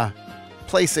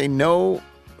 Place a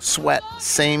no-sweat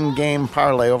same-game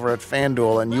parlay over at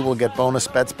FanDuel, and you will get bonus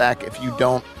bets back if you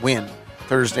don't win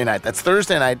Thursday night. That's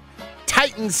Thursday night.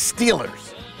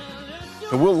 Titans-Steelers.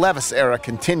 The Will Levis era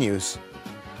continues.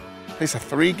 Place a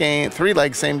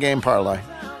three-leg same-game parlay.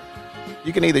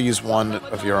 You can either use one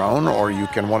of your own, or you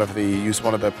can use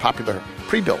one of the popular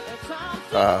pre-built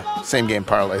same-game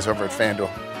parlays over at FanDuel,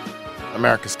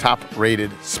 America's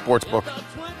top-rated sportsbook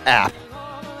app.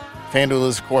 FanDuel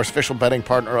is, of course, official betting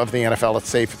partner of the NFL. It's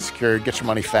safe, it's secure, get your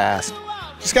money fast.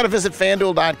 Just got to visit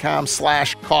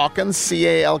FanDuel.com/Calkins,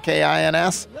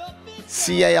 C-A-L-K-I-N-S,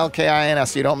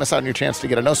 C-A-L-K-I-N-S, so you don't miss out on your chance to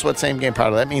get a no-sweat same-game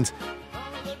parlay. That means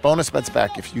bonus bets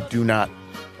back if you do not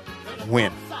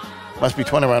win. Must be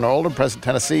 21 or older, present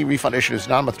Tennessee. Refund issued is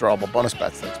non-withdrawable bonus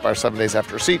bets that expire 7 days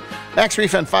after receipt. Max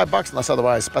refund $5 unless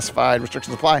otherwise specified.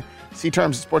 Restrictions apply. See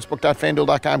terms at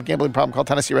sportsbook.fanduel.com. Gambling problem? Call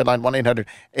Tennessee Red Line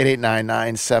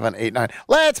 1-800-889-9789.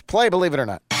 Let's play Believe It or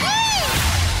Not.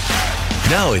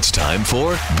 Now it's time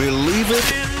for Believe It.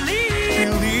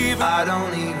 Believe. I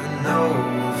don't even know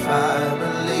if I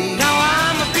believe. Now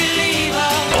I'm a believer.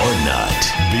 Or not.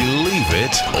 Believe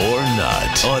it or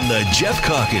not. On the Geoff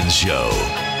Calkins Show.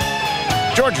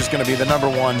 Georgia's going to be the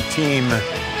 #1 team,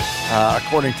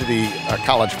 according to the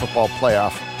College Football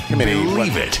Playoff Committee.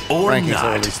 Believe it or rankings not.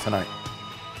 are released tonight.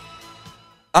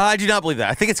 I do not believe that.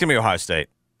 I think it's going to be Ohio State.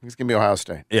 It's going to be Ohio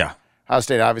State. Yeah. Ohio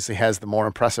State obviously has the more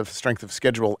impressive strength of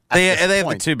schedule. They have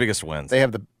the 2 biggest wins. They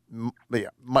have the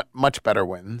much better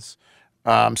wins.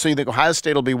 So you think Ohio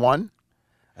State will be 1?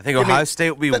 I think Ohio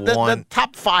State will be 1. The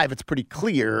top 5, it's pretty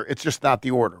clear. It's just not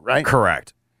the order, right?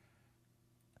 Correct.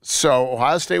 So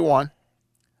Ohio State 1.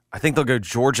 I think they'll go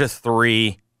Georgia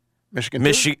 3. Michigan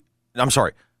 2? I'm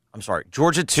sorry.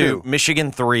 Georgia 2,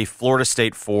 Michigan 3, Florida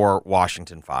State 4,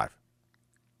 Washington 5.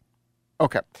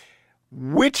 Okay.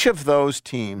 Which of those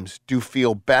teams do you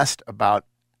feel best about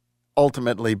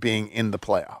ultimately being in the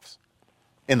playoffs?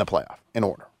 In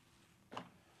order.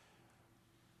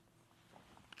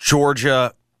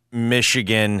 Georgia,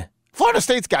 Michigan. Florida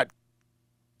State's got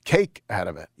cake out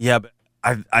of it. Yeah, but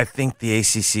I think the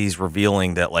ACC is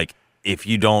revealing that, like, if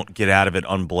you don't get out of it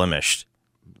unblemished.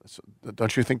 So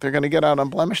don't you think they're going to get out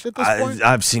unblemished at this point?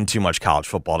 I've seen too much college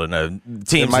football to know. Teams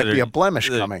there might be a blemish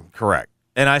coming. Correct.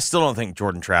 And I still don't think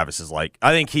Jordan Travis is like.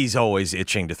 I think he's always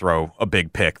itching to throw a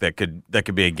big pick that could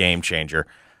be a game changer.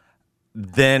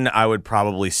 Then I would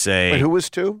probably say. Wait, who was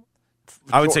 2?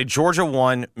 I would say Georgia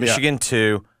 1, Michigan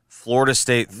 2, Florida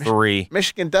State 3.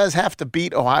 Michigan does have to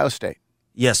beat Ohio State.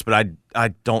 Yes, but I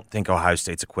don't think Ohio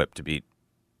State's equipped to beat.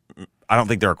 I don't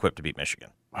think they're equipped to beat Michigan.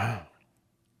 Wow.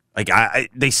 Like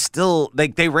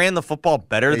they ran the football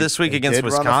better this week against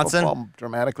Wisconsin. Run the football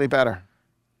dramatically better.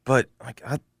 But like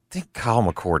I think Kyle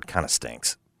McCord kind of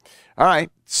stinks. All right.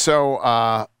 So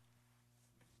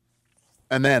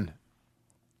and then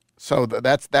so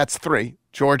that's 3.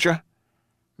 Georgia,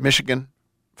 Michigan,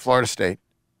 Florida State.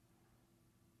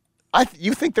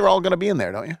 You think they're all going to be in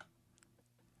there, don't you?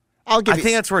 I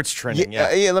think that's where it's trending.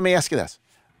 Yeah. Let me ask you this.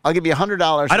 I'll give you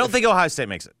 $100. I don't think Ohio State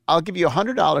makes it. I'll give you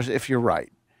 $100 if you're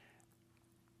right.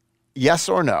 Yes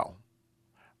or no?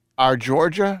 Are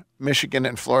Georgia, Michigan,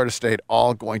 and Florida State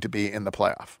all going to be in the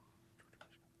playoff?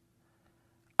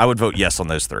 I would vote yes on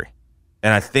those 3.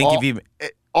 And I think if you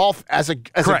as a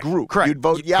group, correct. You'd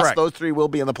vote yes. Correct. Those 3 will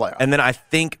be in the playoff. And then I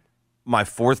think my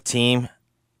 4th team,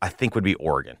 would be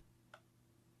Oregon.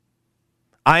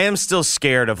 I am still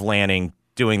scared of Lanning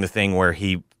doing the thing where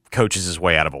he coaches his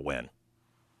way out of a win.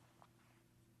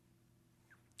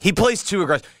 He plays too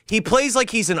aggressive. He plays like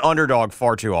he's an underdog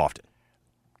far too often.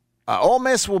 Ole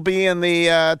Miss will be in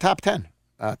the top 10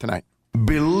 tonight.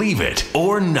 Believe it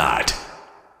or not.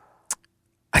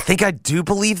 I think I do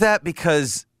believe that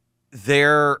because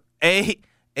they're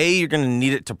you're going to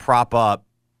need it to prop up.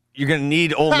 You're going to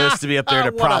need Ole Miss to be up there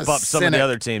to prop up some of the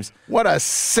other teams. What a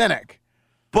cynic.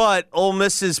 But Ole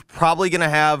Miss is probably going to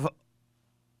have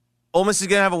a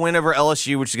win over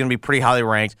LSU, which is going to be pretty highly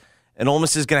ranked. And Ole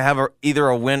Miss is going to have either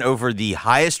a win over the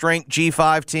highest ranked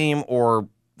G5 team or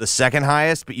the second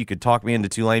highest, but you could talk me into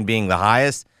Tulane being the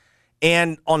highest.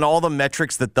 And on all the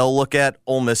metrics that they'll look at,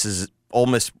 Ole Miss's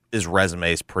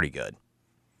resume is pretty good.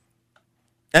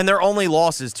 And their only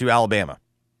loss is to Alabama.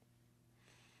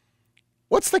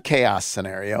 What's the chaos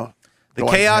scenario? The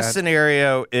chaos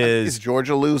scenario is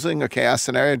Georgia losing a chaos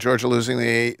scenario? Georgia losing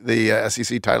the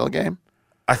SEC title game?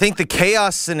 I think the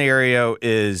chaos scenario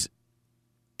is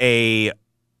a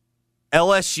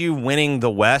LSU winning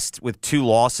the West with 2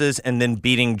 losses and then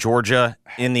beating Georgia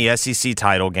in the SEC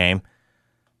title game.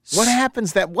 What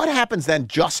happens then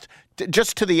just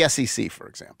to the SEC, for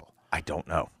example? I don't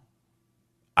know.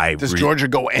 Does Georgia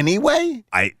go anyway?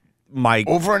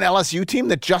 Over an LSU team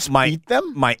that just beat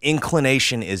them? My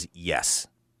inclination is yes.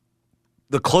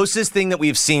 The closest thing that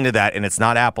we've seen to that, and it's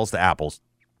not apples to apples,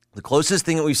 the closest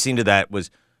thing that we've seen to that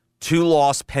was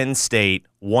 2-loss Penn State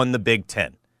won the Big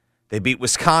Ten. They beat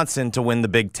Wisconsin to win the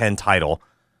Big Ten title,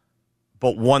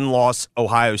 but 1-loss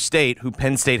Ohio State, who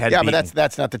Penn State had beaten. Yeah, but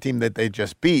that's not the team that they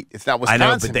just beat. It's not Wisconsin. I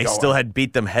know, but they still had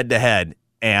beat them head-to-head,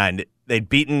 and they'd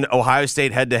beaten Ohio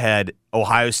State head-to-head.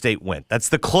 Ohio State win. That's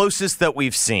the closest that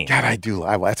we've seen. God,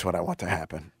 that's what I want to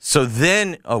happen. So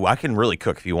then, I can really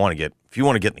cook if you want to get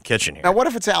in the kitchen here. Now, what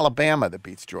if it's Alabama that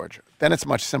beats Georgia? Then it's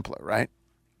much simpler, right?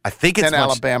 I think it's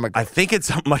Alabama goes. I think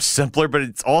it's much simpler, but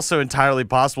it's also entirely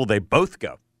possible they both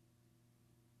go.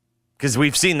 Because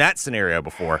we've seen that scenario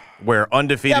before, where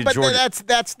undefeated Georgia.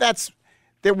 That's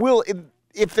there will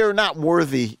if they're not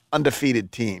worthy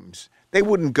undefeated teams. They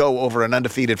wouldn't go over an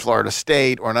undefeated Florida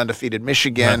State or an undefeated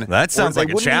Michigan. That sounds like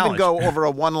a challenge. They wouldn't even go over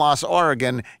a 1-loss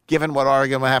Oregon, given what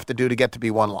Oregon would have to do to get to be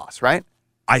 1 loss, right?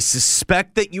 I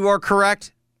suspect that you are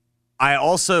correct. I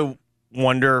also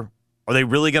wonder, are they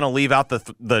really going to leave out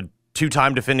the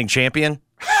 2-time defending champion?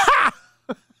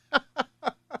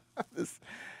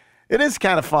 It is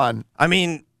kind of fun. I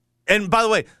mean, and by the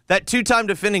way, that 2-time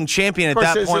defending champion at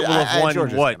that point will have won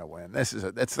Georgia's what? Gonna win.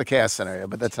 That's the chaos scenario,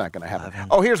 but that's not going to happen.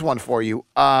 Oh, here's one for you.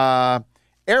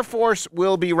 Air Force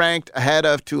will be ranked ahead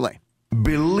of Tulane.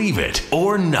 Believe it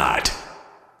or not.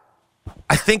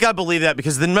 I think I believe that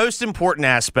because the most important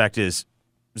aspect is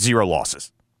 0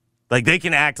 losses. Like, they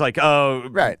can act like,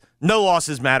 right. No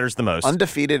losses matters the most.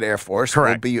 Undefeated Air Force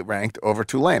will be ranked over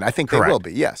Tulane. I think they will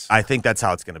be, yes. I think that's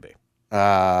how it's going to be.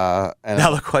 And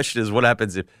now the question is, what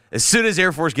happens if, as soon as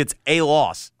Air Force gets a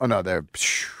loss? Oh, no, they're...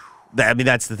 I mean,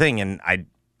 that's the thing, and I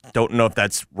don't know if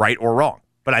that's right or wrong.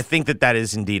 But I think that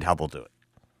is indeed how they'll do it.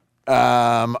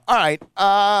 All right.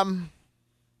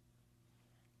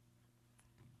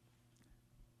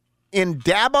 In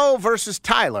Dabo versus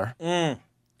Tyler.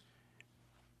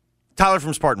 Tyler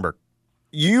from Spartanburg.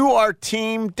 You are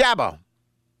Team Dabo.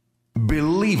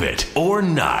 Believe it or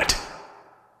not.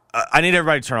 I need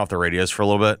everybody to turn off their radios for a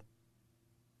little bit.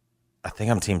 I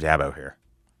think I'm Team Dabo here.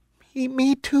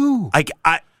 Me too.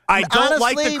 I don't honestly,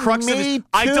 like the crux of it.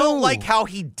 I don't like how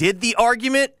he did the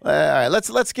argument. All right,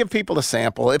 let's give people a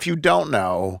sample. If you don't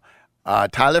know,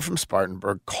 Tyler from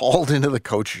Spartanburg called into the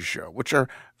coaches show, which are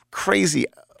crazy,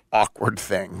 awkward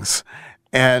things,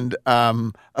 and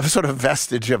a sort of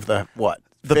vestige of the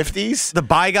 50s, the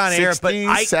bygone 60s, era, but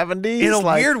 70s. In a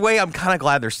weird way, I'm kind of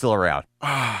glad they're still around.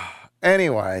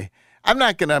 Anyway, I'm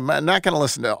not gonna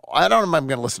listen to. I don't know if I'm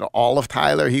gonna listen to all of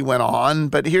Tyler. He went on,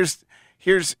 but here's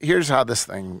how this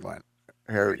thing went.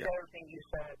 Here we go. Everything you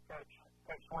said,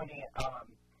 Coach Swinney,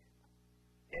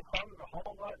 it's hard to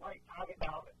hold like Tommy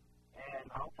Bowden. And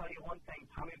I'll tell you one thing: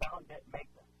 Tommy Bowden didn't make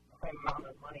the same amount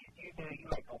of money as you do. You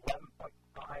make $11.5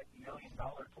 million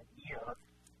a year.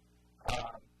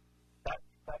 That's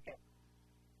second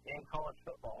in college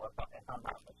football, if I'm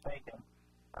not mistaken.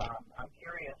 I'm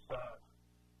curious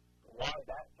why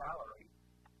that salary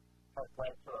has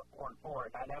led to a 4-4.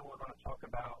 And I know we're going to talk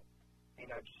about,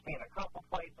 just being a couple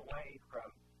plays away from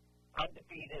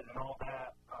undefeated and all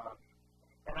that.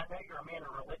 And I know you're a man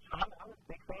of religion. I'm a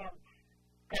big fan.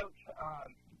 Coach,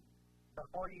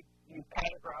 before you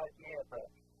categorized me as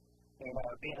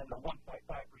being in the 1.5%,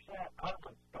 I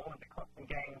was going to Clemson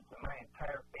games, and my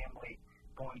entire family,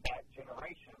 going back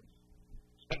generations,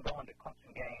 has been going to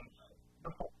Clemson games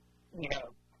before,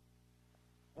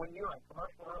 when you're in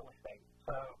commercial real estate.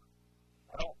 So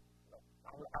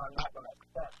I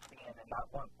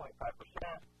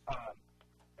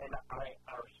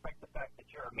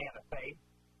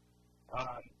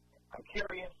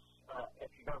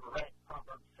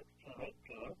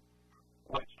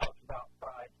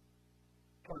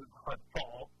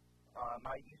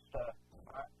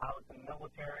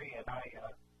military, and I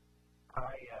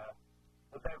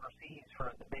was overseas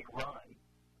for the big run,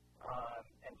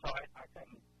 and so I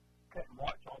couldn't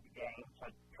watch all the games. I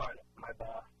tried my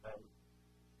best,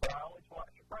 but I always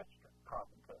watched the press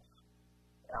conferences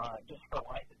just for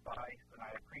life advice, and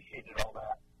I appreciated all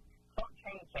that. Something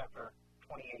changed after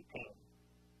 2018.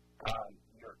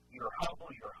 You're humble,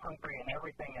 you're hungry, and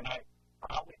everything. And I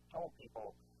always told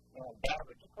people, Dabo,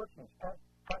 just listen to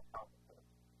press conferences.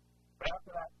 But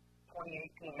after that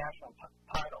 2018 national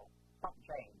title, something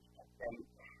changed, and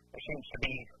there seems to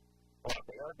be a lot of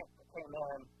arrogance that came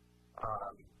in.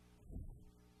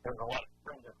 There's a lot of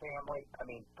friends and family. I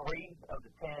mean, 3 of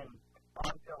the 10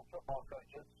 on-field football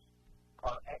coaches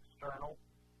are external,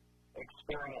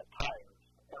 experienced hires.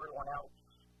 Everyone else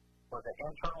was an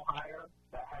internal hire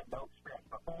that had no experience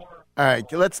before. All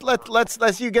right,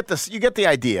 let's you get this. You get the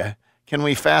idea. Can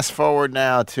we fast forward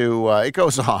now to it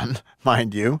goes on,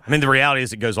 mind you. I mean, the reality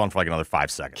is it goes on for like another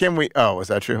 5 seconds. Can we? Oh, is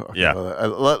that true? Okay, yeah.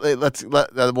 Well,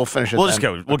 we'll finish it. We'll then. just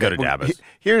go. We'll go to Dabo.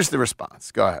 Here's the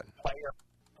response. Go ahead.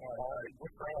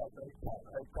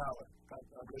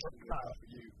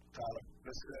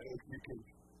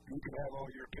 You can have all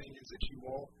your opinions that you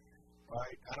want,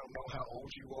 right? I don't know how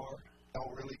old you are. I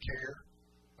don't really care,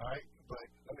 right? But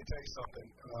let me tell you something.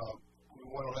 We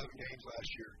won 11 games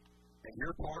last year, and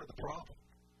you're part of the problem,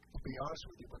 to be honest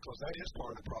with you, because that is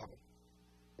part of the problem.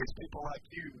 It's people like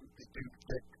you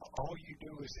that all you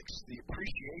do is the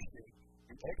appreciation,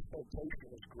 the expectation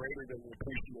is greater than the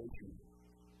appreciation,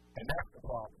 and that's the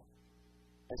problem.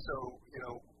 And so,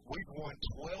 we've won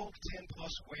 12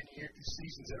 10-plus win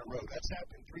seasons in a row. That's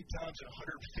happened 3 times in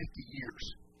 150 years.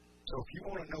 So if you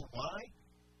want to know why,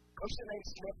 Clemson ain't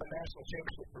sniffed a national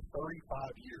championship for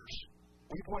 35 years.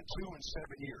 We've won 2 in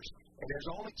 7 years. And there's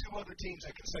only 2 other teams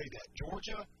that can say that,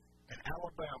 Georgia and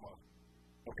Alabama.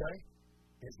 Okay?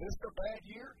 Is this a bad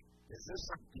year?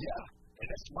 Yeah. And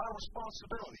it's my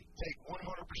responsibility. Take 100%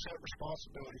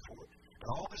 responsibility for it. And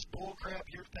all this bull crap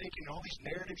you're thinking, all these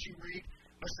narratives you read,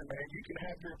 listen, man, you can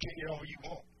have your opinion all you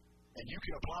want, and you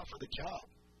can apply for the job,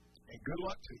 and good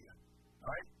luck to you,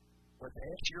 all right? But to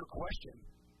answer your question,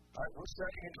 all right, we're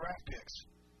second in draft picks.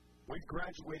 We've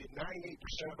graduated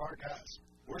 98% of our guys.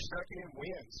 We're second in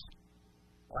wins,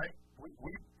 all right?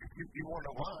 If you want to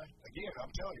know why, again,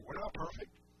 I'm telling you, we're not perfect.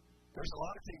 There's a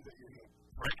lot of teams that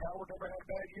Frank Howard never had a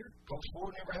bad year. Coach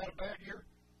Ford never had a bad year.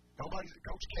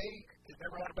 Coach K has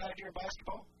never had a bad year in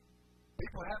basketball.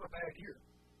 People have a bad year.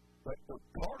 But the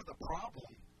part of the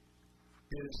problem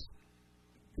is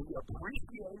the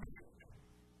appreciation.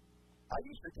 I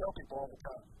used to tell people all the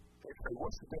time, they say,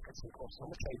 what's the difference in Clemson? Let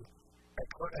me tell you.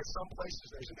 At some places,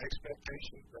 there's an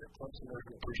expectation that at Clemson there's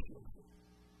an appreciation.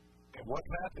 And what's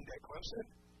happened at Clemson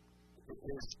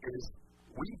is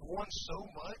we've won so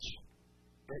much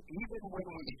that even when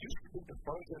we used to be the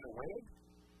front in the win,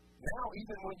 now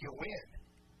even when you win,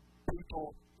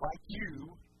 people like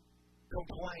you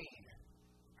complain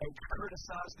and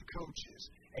criticize the coaches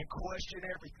and question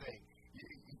everything.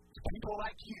 People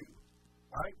like you,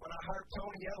 right? When I hired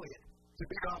Tony Elliott to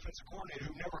be offensive coordinator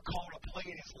who never called a play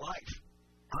in his life,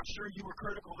 I'm sure you were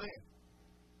critical then.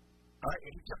 All right?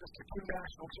 And he took us to 2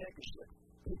 national championships.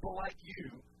 People like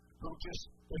you who just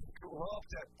love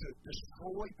to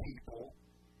destroy people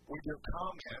with your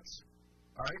comments,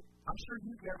 all right? I'm sure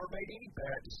you've never made any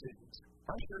bad decisions.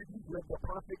 I'm sure you've lived a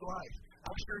perfect life.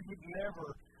 I'm sure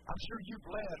you've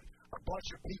led a bunch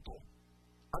of people.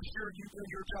 I'm sure you do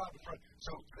your job in front.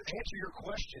 So to answer your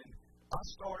question, I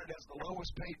started as the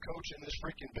lowest paid coach in this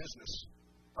freaking business,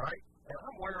 all right? And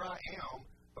I'm where I am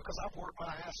because I've worked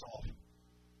my ass off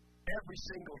every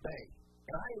single day.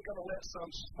 And I ain't going to let some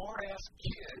smart-ass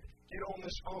kid get on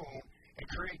this phone and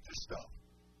create this stuff.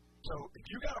 So if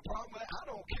you got a problem with that, I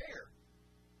don't care,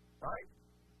 right?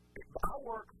 I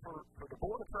work for the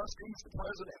Board of Trustees, the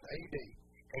President, and the AD.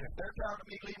 And if they're tired of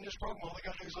me leaving this program, all they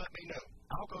got to do is let me know.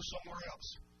 I'll go somewhere else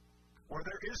where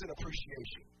there is an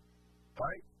appreciation,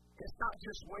 right? It's not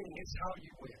just winning, it's how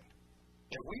you win.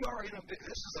 And we are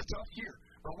this is a tough year,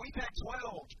 but we've had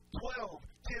 12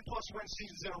 10-plus win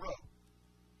seasons in a row.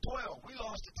 12. We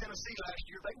lost to Tennessee last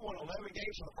year. They won 11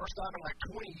 games for the first time in like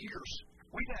 20 years.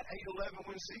 We've had 8, 11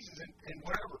 win seasons in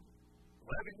whatever,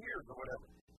 11 years or whatever.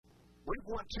 We've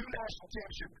won 2 national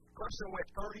championships. Clemson went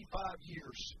 35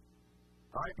 years.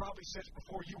 All right, probably since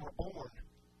before you were born,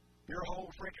 your whole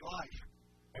freaking life.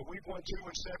 And we've won 2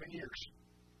 in 7 years.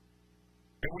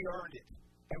 And we earned it.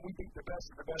 And we beat the best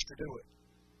of the best to do it.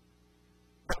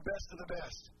 The best of the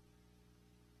best.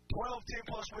 12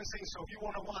 10-plus win seasons, so if you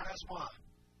want to know why, that's why.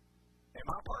 Am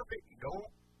I perfect? No.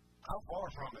 I'm far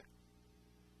from it.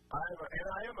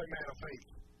 I am a man of faith.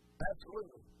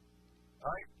 Absolutely.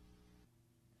 All right?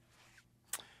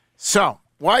 So,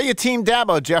 why are you Team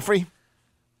Dabo, Jeffrey?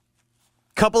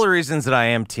 Couple of reasons that I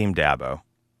am Team Dabo.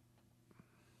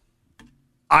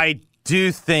 I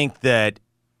do think that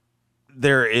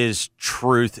there is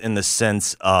truth in the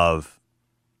sense of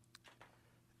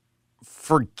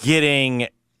forgetting.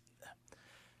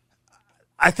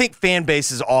 I think fan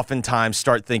bases oftentimes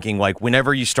start thinking like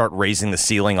whenever you start raising the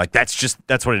ceiling, like that's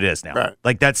what it is now. Right.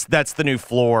 Like that's the new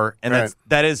floor, and Right.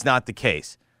 that is not the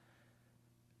case.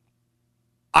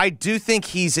 I do think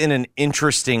he's in an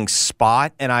interesting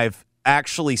spot, and I've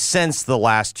actually since the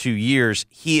last 2 years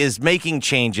he is making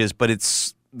changes, but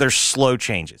they're slow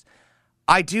changes.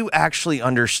 I do actually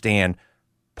understand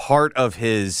part of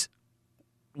his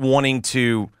wanting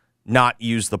to not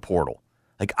use the portal.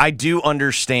 Like, I do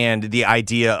understand the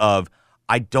idea of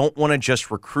I don't want to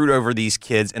just recruit over these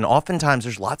kids, and oftentimes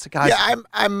there's lots of guys. Yeah,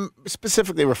 I'm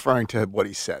specifically referring to what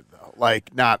he said, though,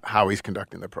 like not how he's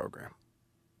conducting the program.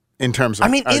 In terms of, I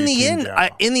mean, in the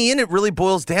end, it really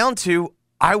boils down to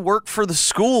I work for the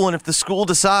school, and if the school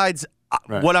decides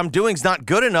what I'm doing is not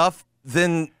good enough,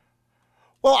 then.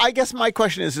 Well, I guess my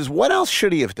question is what else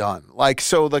should he have done? Like,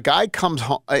 so the guy comes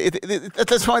home.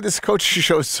 That's why this coach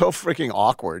show is so freaking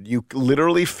awkward. You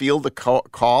literally feel the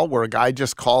call where a guy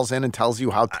just calls in and tells you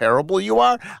how terrible you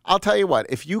are. I'll tell you what,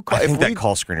 if you call, I think that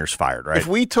call screener's fired, right? If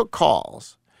we took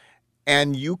calls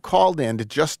and you called in to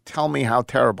just tell me how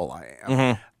terrible I am,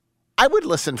 mm-hmm. I would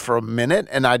listen for a minute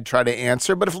and I'd try to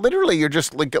answer. But if literally you're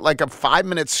just like a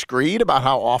 5-minute screed about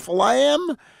how awful I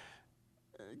am.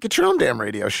 Get your own damn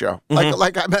radio show. Mm-hmm.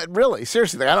 Like I mean, really,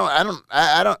 seriously. Like,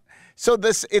 I don't. So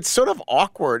it's sort of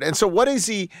awkward. And so what is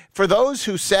he, for those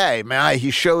who say, man,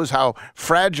 he shows how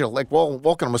fragile, like, well,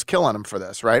 Vulcan was killing him for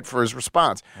this, right? For his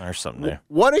response. There's something there.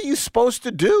 What are you supposed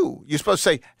to do? You're supposed to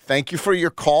say, thank you for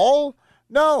your call?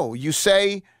 No, you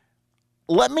say,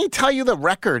 let me tell you the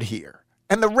record here.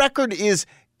 And the record is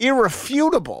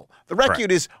irrefutable. The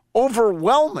record is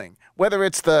overwhelming, whether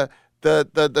it's the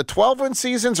 12-win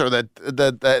seasons or whether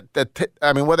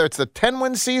it's the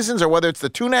 10-win seasons or whether it's the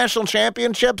 2 national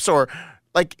championships, or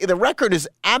like the record is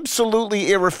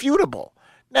absolutely irrefutable.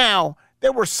 Now,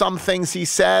 there were some things he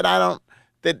said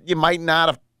that you might not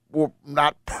have, were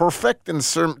not perfect in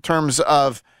terms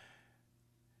of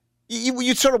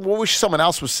you sort of wish someone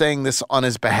else was saying this on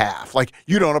his behalf. Like,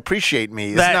 you don't appreciate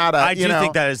me. I do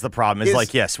think that is the problem.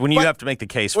 Yes, when you have to make the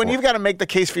case when for you've got to make the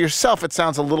case for yourself, it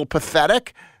sounds a little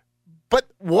pathetic. But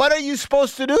what are you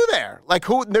supposed to do there? Like,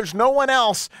 there's no one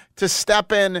else to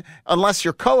step in unless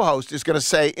your co-host is going to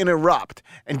say interrupt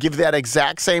and give that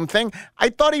exact same thing. I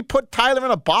thought he put Tyler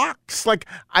in a box. Like,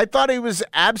 I thought he was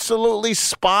absolutely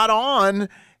spot on.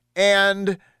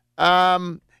 And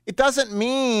it doesn't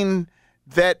mean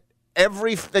that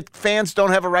that fans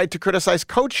don't have a right to criticize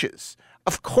coaches.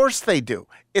 Of course they do.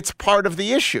 It's part of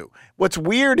the issue. What's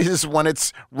weird is when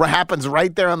it happens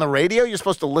right there on the radio, you're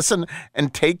supposed to listen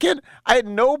and take it. I had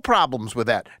no problems with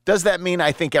that. Does that mean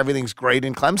I think everything's great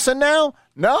in Clemson now?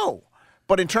 No.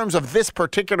 But in terms of this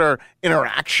particular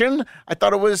interaction, I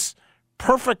thought it was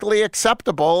perfectly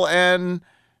acceptable and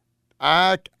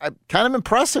kind of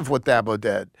impressive what Dabo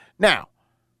did. Now,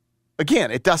 again,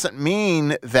 it doesn't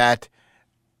mean that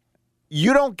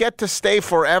you don't get to stay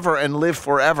forever and live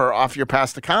forever off your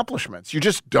past accomplishments. You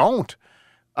just don't.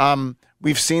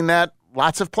 We've seen that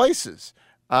lots of places.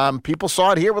 People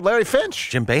saw it here with Larry Finch.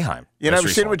 Jim Boeheim.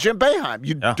 We've seen it with Jim Boeheim.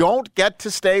 You don't get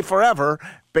to stay forever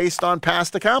based on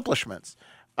past accomplishments.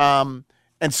 And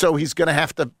so he's going to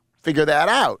have to figure that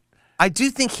out. I do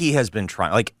think he has been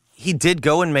trying. Like, he did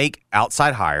go and make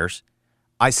outside hires.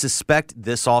 I suspect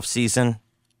this offseason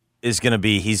is going to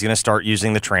be he's going to start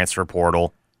using the transfer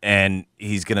portal. And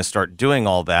he's going to start doing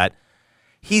all that.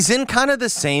 He's in kind of the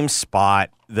same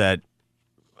spot that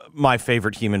my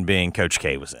favorite human being, Coach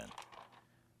K, was in.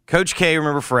 Coach K,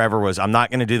 remember forever, was, I'm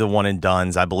not going to do the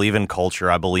one-and-dones. I believe in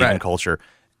culture. I believe in culture.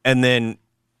 And then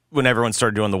when everyone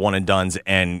started doing the one-and-dones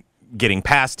and getting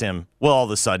past him, well, all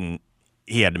of a sudden,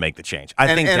 he had to make the change.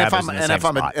 I think Dabo's in the same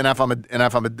spot.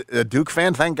 If I'm a Duke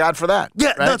fan, thank God for that.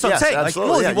 Yeah, that's what I'm saying.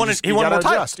 Absolutely. Like, he won more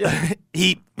titles. Yeah.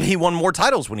 he won more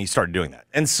titles when he started doing that.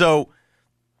 And so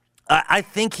I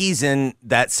think he's in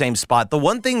that same spot. The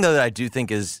one thing, though, that I do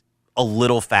think is a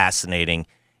little fascinating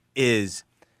is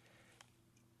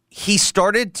he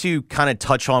started to kind of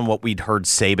touch on what we'd heard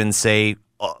Saban say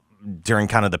during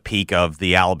kind of the peak of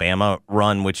the Alabama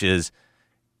run, which is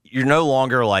you're no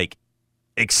longer like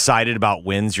excited about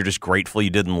wins. You're just grateful you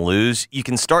didn't lose. You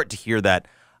can start to hear that.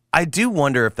 I do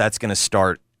wonder if that's going to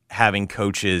start having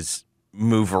coaches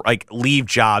leave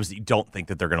jobs that you don't think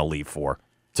that they're going to leave for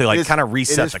to kind of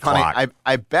reset the clock.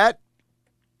 I bet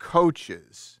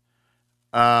coaches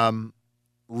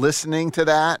listening to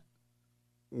that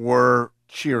were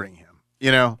cheering him.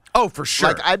 You know? Oh, for sure.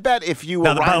 Like, I bet if you were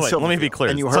now, by Ryan the way, Silverfield, let me be clear.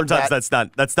 and you heard sometimes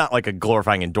that's not like a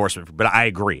glorifying endorsement, but I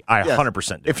agree. I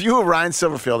 100% do. If you were Ryan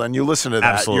Silverfield and you listen to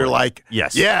that, absolutely. You're like,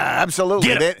 yes, yeah,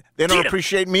 absolutely. They don't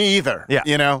appreciate me either. Yeah.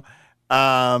 You know?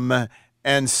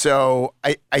 And so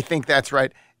I think that's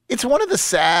right. It's one of the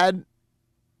sad.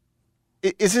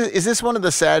 Is this one of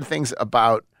the sad things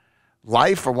about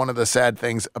life, or one of the sad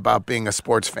things about being a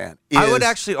sports fan? I would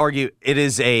actually argue it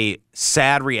is a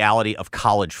sad reality of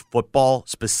college football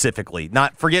specifically.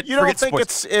 Not forget. You don't forget think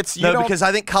sports. it's you no, don't, because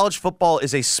I think college football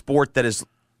is a sport that is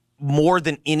more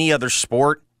than any other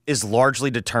sport is largely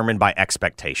determined by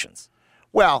expectations.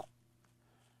 Well,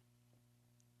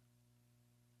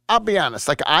 I'll be honest.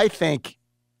 Like, I think.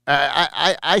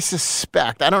 I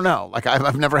suspect, I don't know, like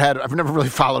I've never really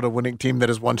followed a winning team that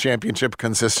has won championship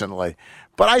consistently,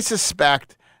 but I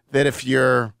suspect that if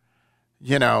you're,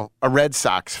 a Red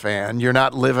Sox fan, you're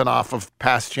not living off of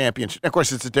past championships. Of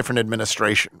course, it's a different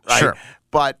administration, right? Sure.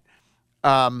 But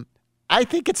I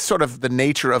think it's sort of the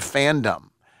nature of fandom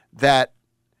that,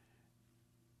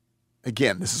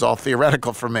 again, this is all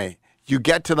theoretical for me. You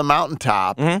get to the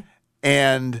mountaintop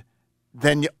and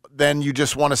then you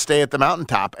just want to stay at the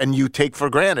mountaintop, and you take for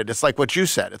granted. It's like what you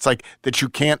said. It's like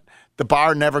that the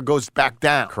bar never goes back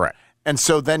down. Correct. And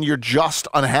so then you're just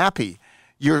unhappy.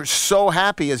 You're so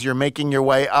happy as you're making your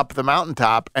way up the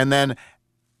mountaintop, and then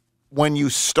when you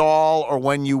stall or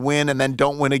when you win and then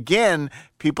don't win again,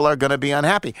 people are going to be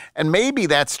unhappy. And maybe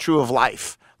that's true of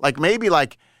life. Like maybe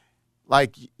like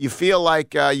you feel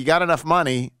like you got enough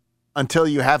money until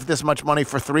you have this much money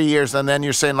for 3 years, and then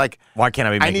you're saying, like, why can't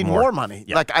I be making more? I need more money.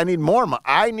 Yeah. Like, I need more money.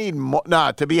 I need more.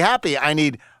 No, to be happy, I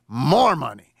need more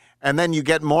money. And then you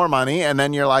get more money, and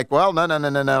then you're like, well, no.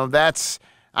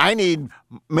 I need,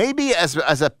 maybe as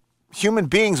a human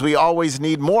beings, we always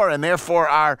need more, and therefore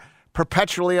are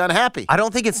perpetually unhappy. I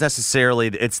don't think it's necessarily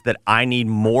it's that I need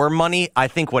more money. I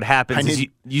think what happens is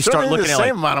you start looking the at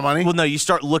same amount of money. Well, no, you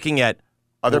start looking at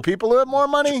other people who have more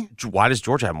money? Why does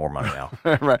Georgia have more money now?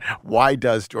 Right. Why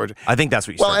does Georgia? I think that's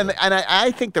what you said. Well, and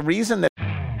I think the reason that...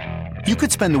 You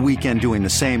could spend the weekend doing the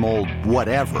same old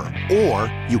whatever,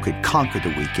 or you could conquer the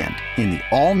weekend in the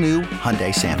all-new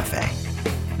Hyundai Santa Fe.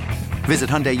 Visit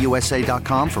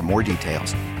HyundaiUSA.com for more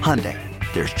details. Hyundai,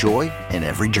 there's joy in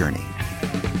every journey.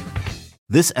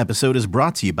 This episode is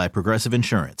brought to you by Progressive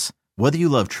Insurance. Whether you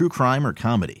love true crime or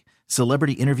comedy,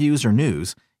 celebrity interviews or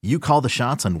news, you call the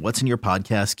shots on what's in your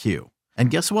podcast queue.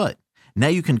 And guess what? Now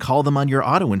you can call them on your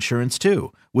auto insurance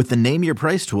too with the Name Your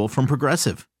Price tool from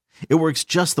Progressive. It works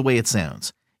just the way it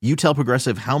sounds. You tell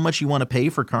Progressive how much you want to pay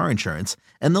for car insurance,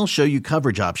 and they'll show you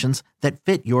coverage options that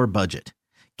fit your budget.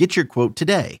 Get your quote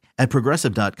today at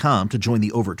Progressive.com to join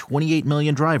the over 28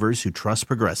 million drivers who trust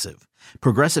Progressive.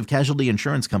 Progressive Casualty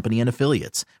Insurance Company and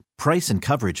Affiliates. Price and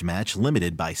coverage match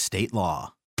limited by state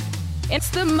law. It's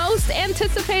the most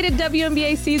anticipated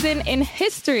WNBA season in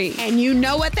history. And you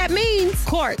know what that means.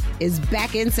 Court is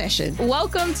back in session.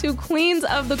 Welcome to Queens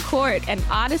of the Court, an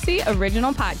Odyssey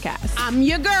original podcast. I'm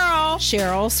your girl,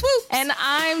 Cheryl Swoops. And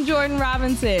I'm Jordan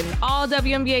Robinson. All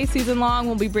WNBA season long,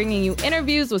 we'll be bringing you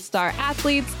interviews with star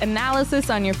athletes, analysis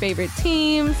on your favorite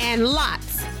teams, and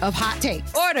lots of hot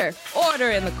takes. Order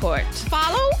in the court.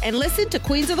 Follow and listen to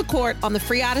Queens of the Court on the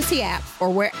free Odyssey app or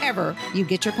wherever you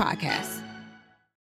get your podcasts.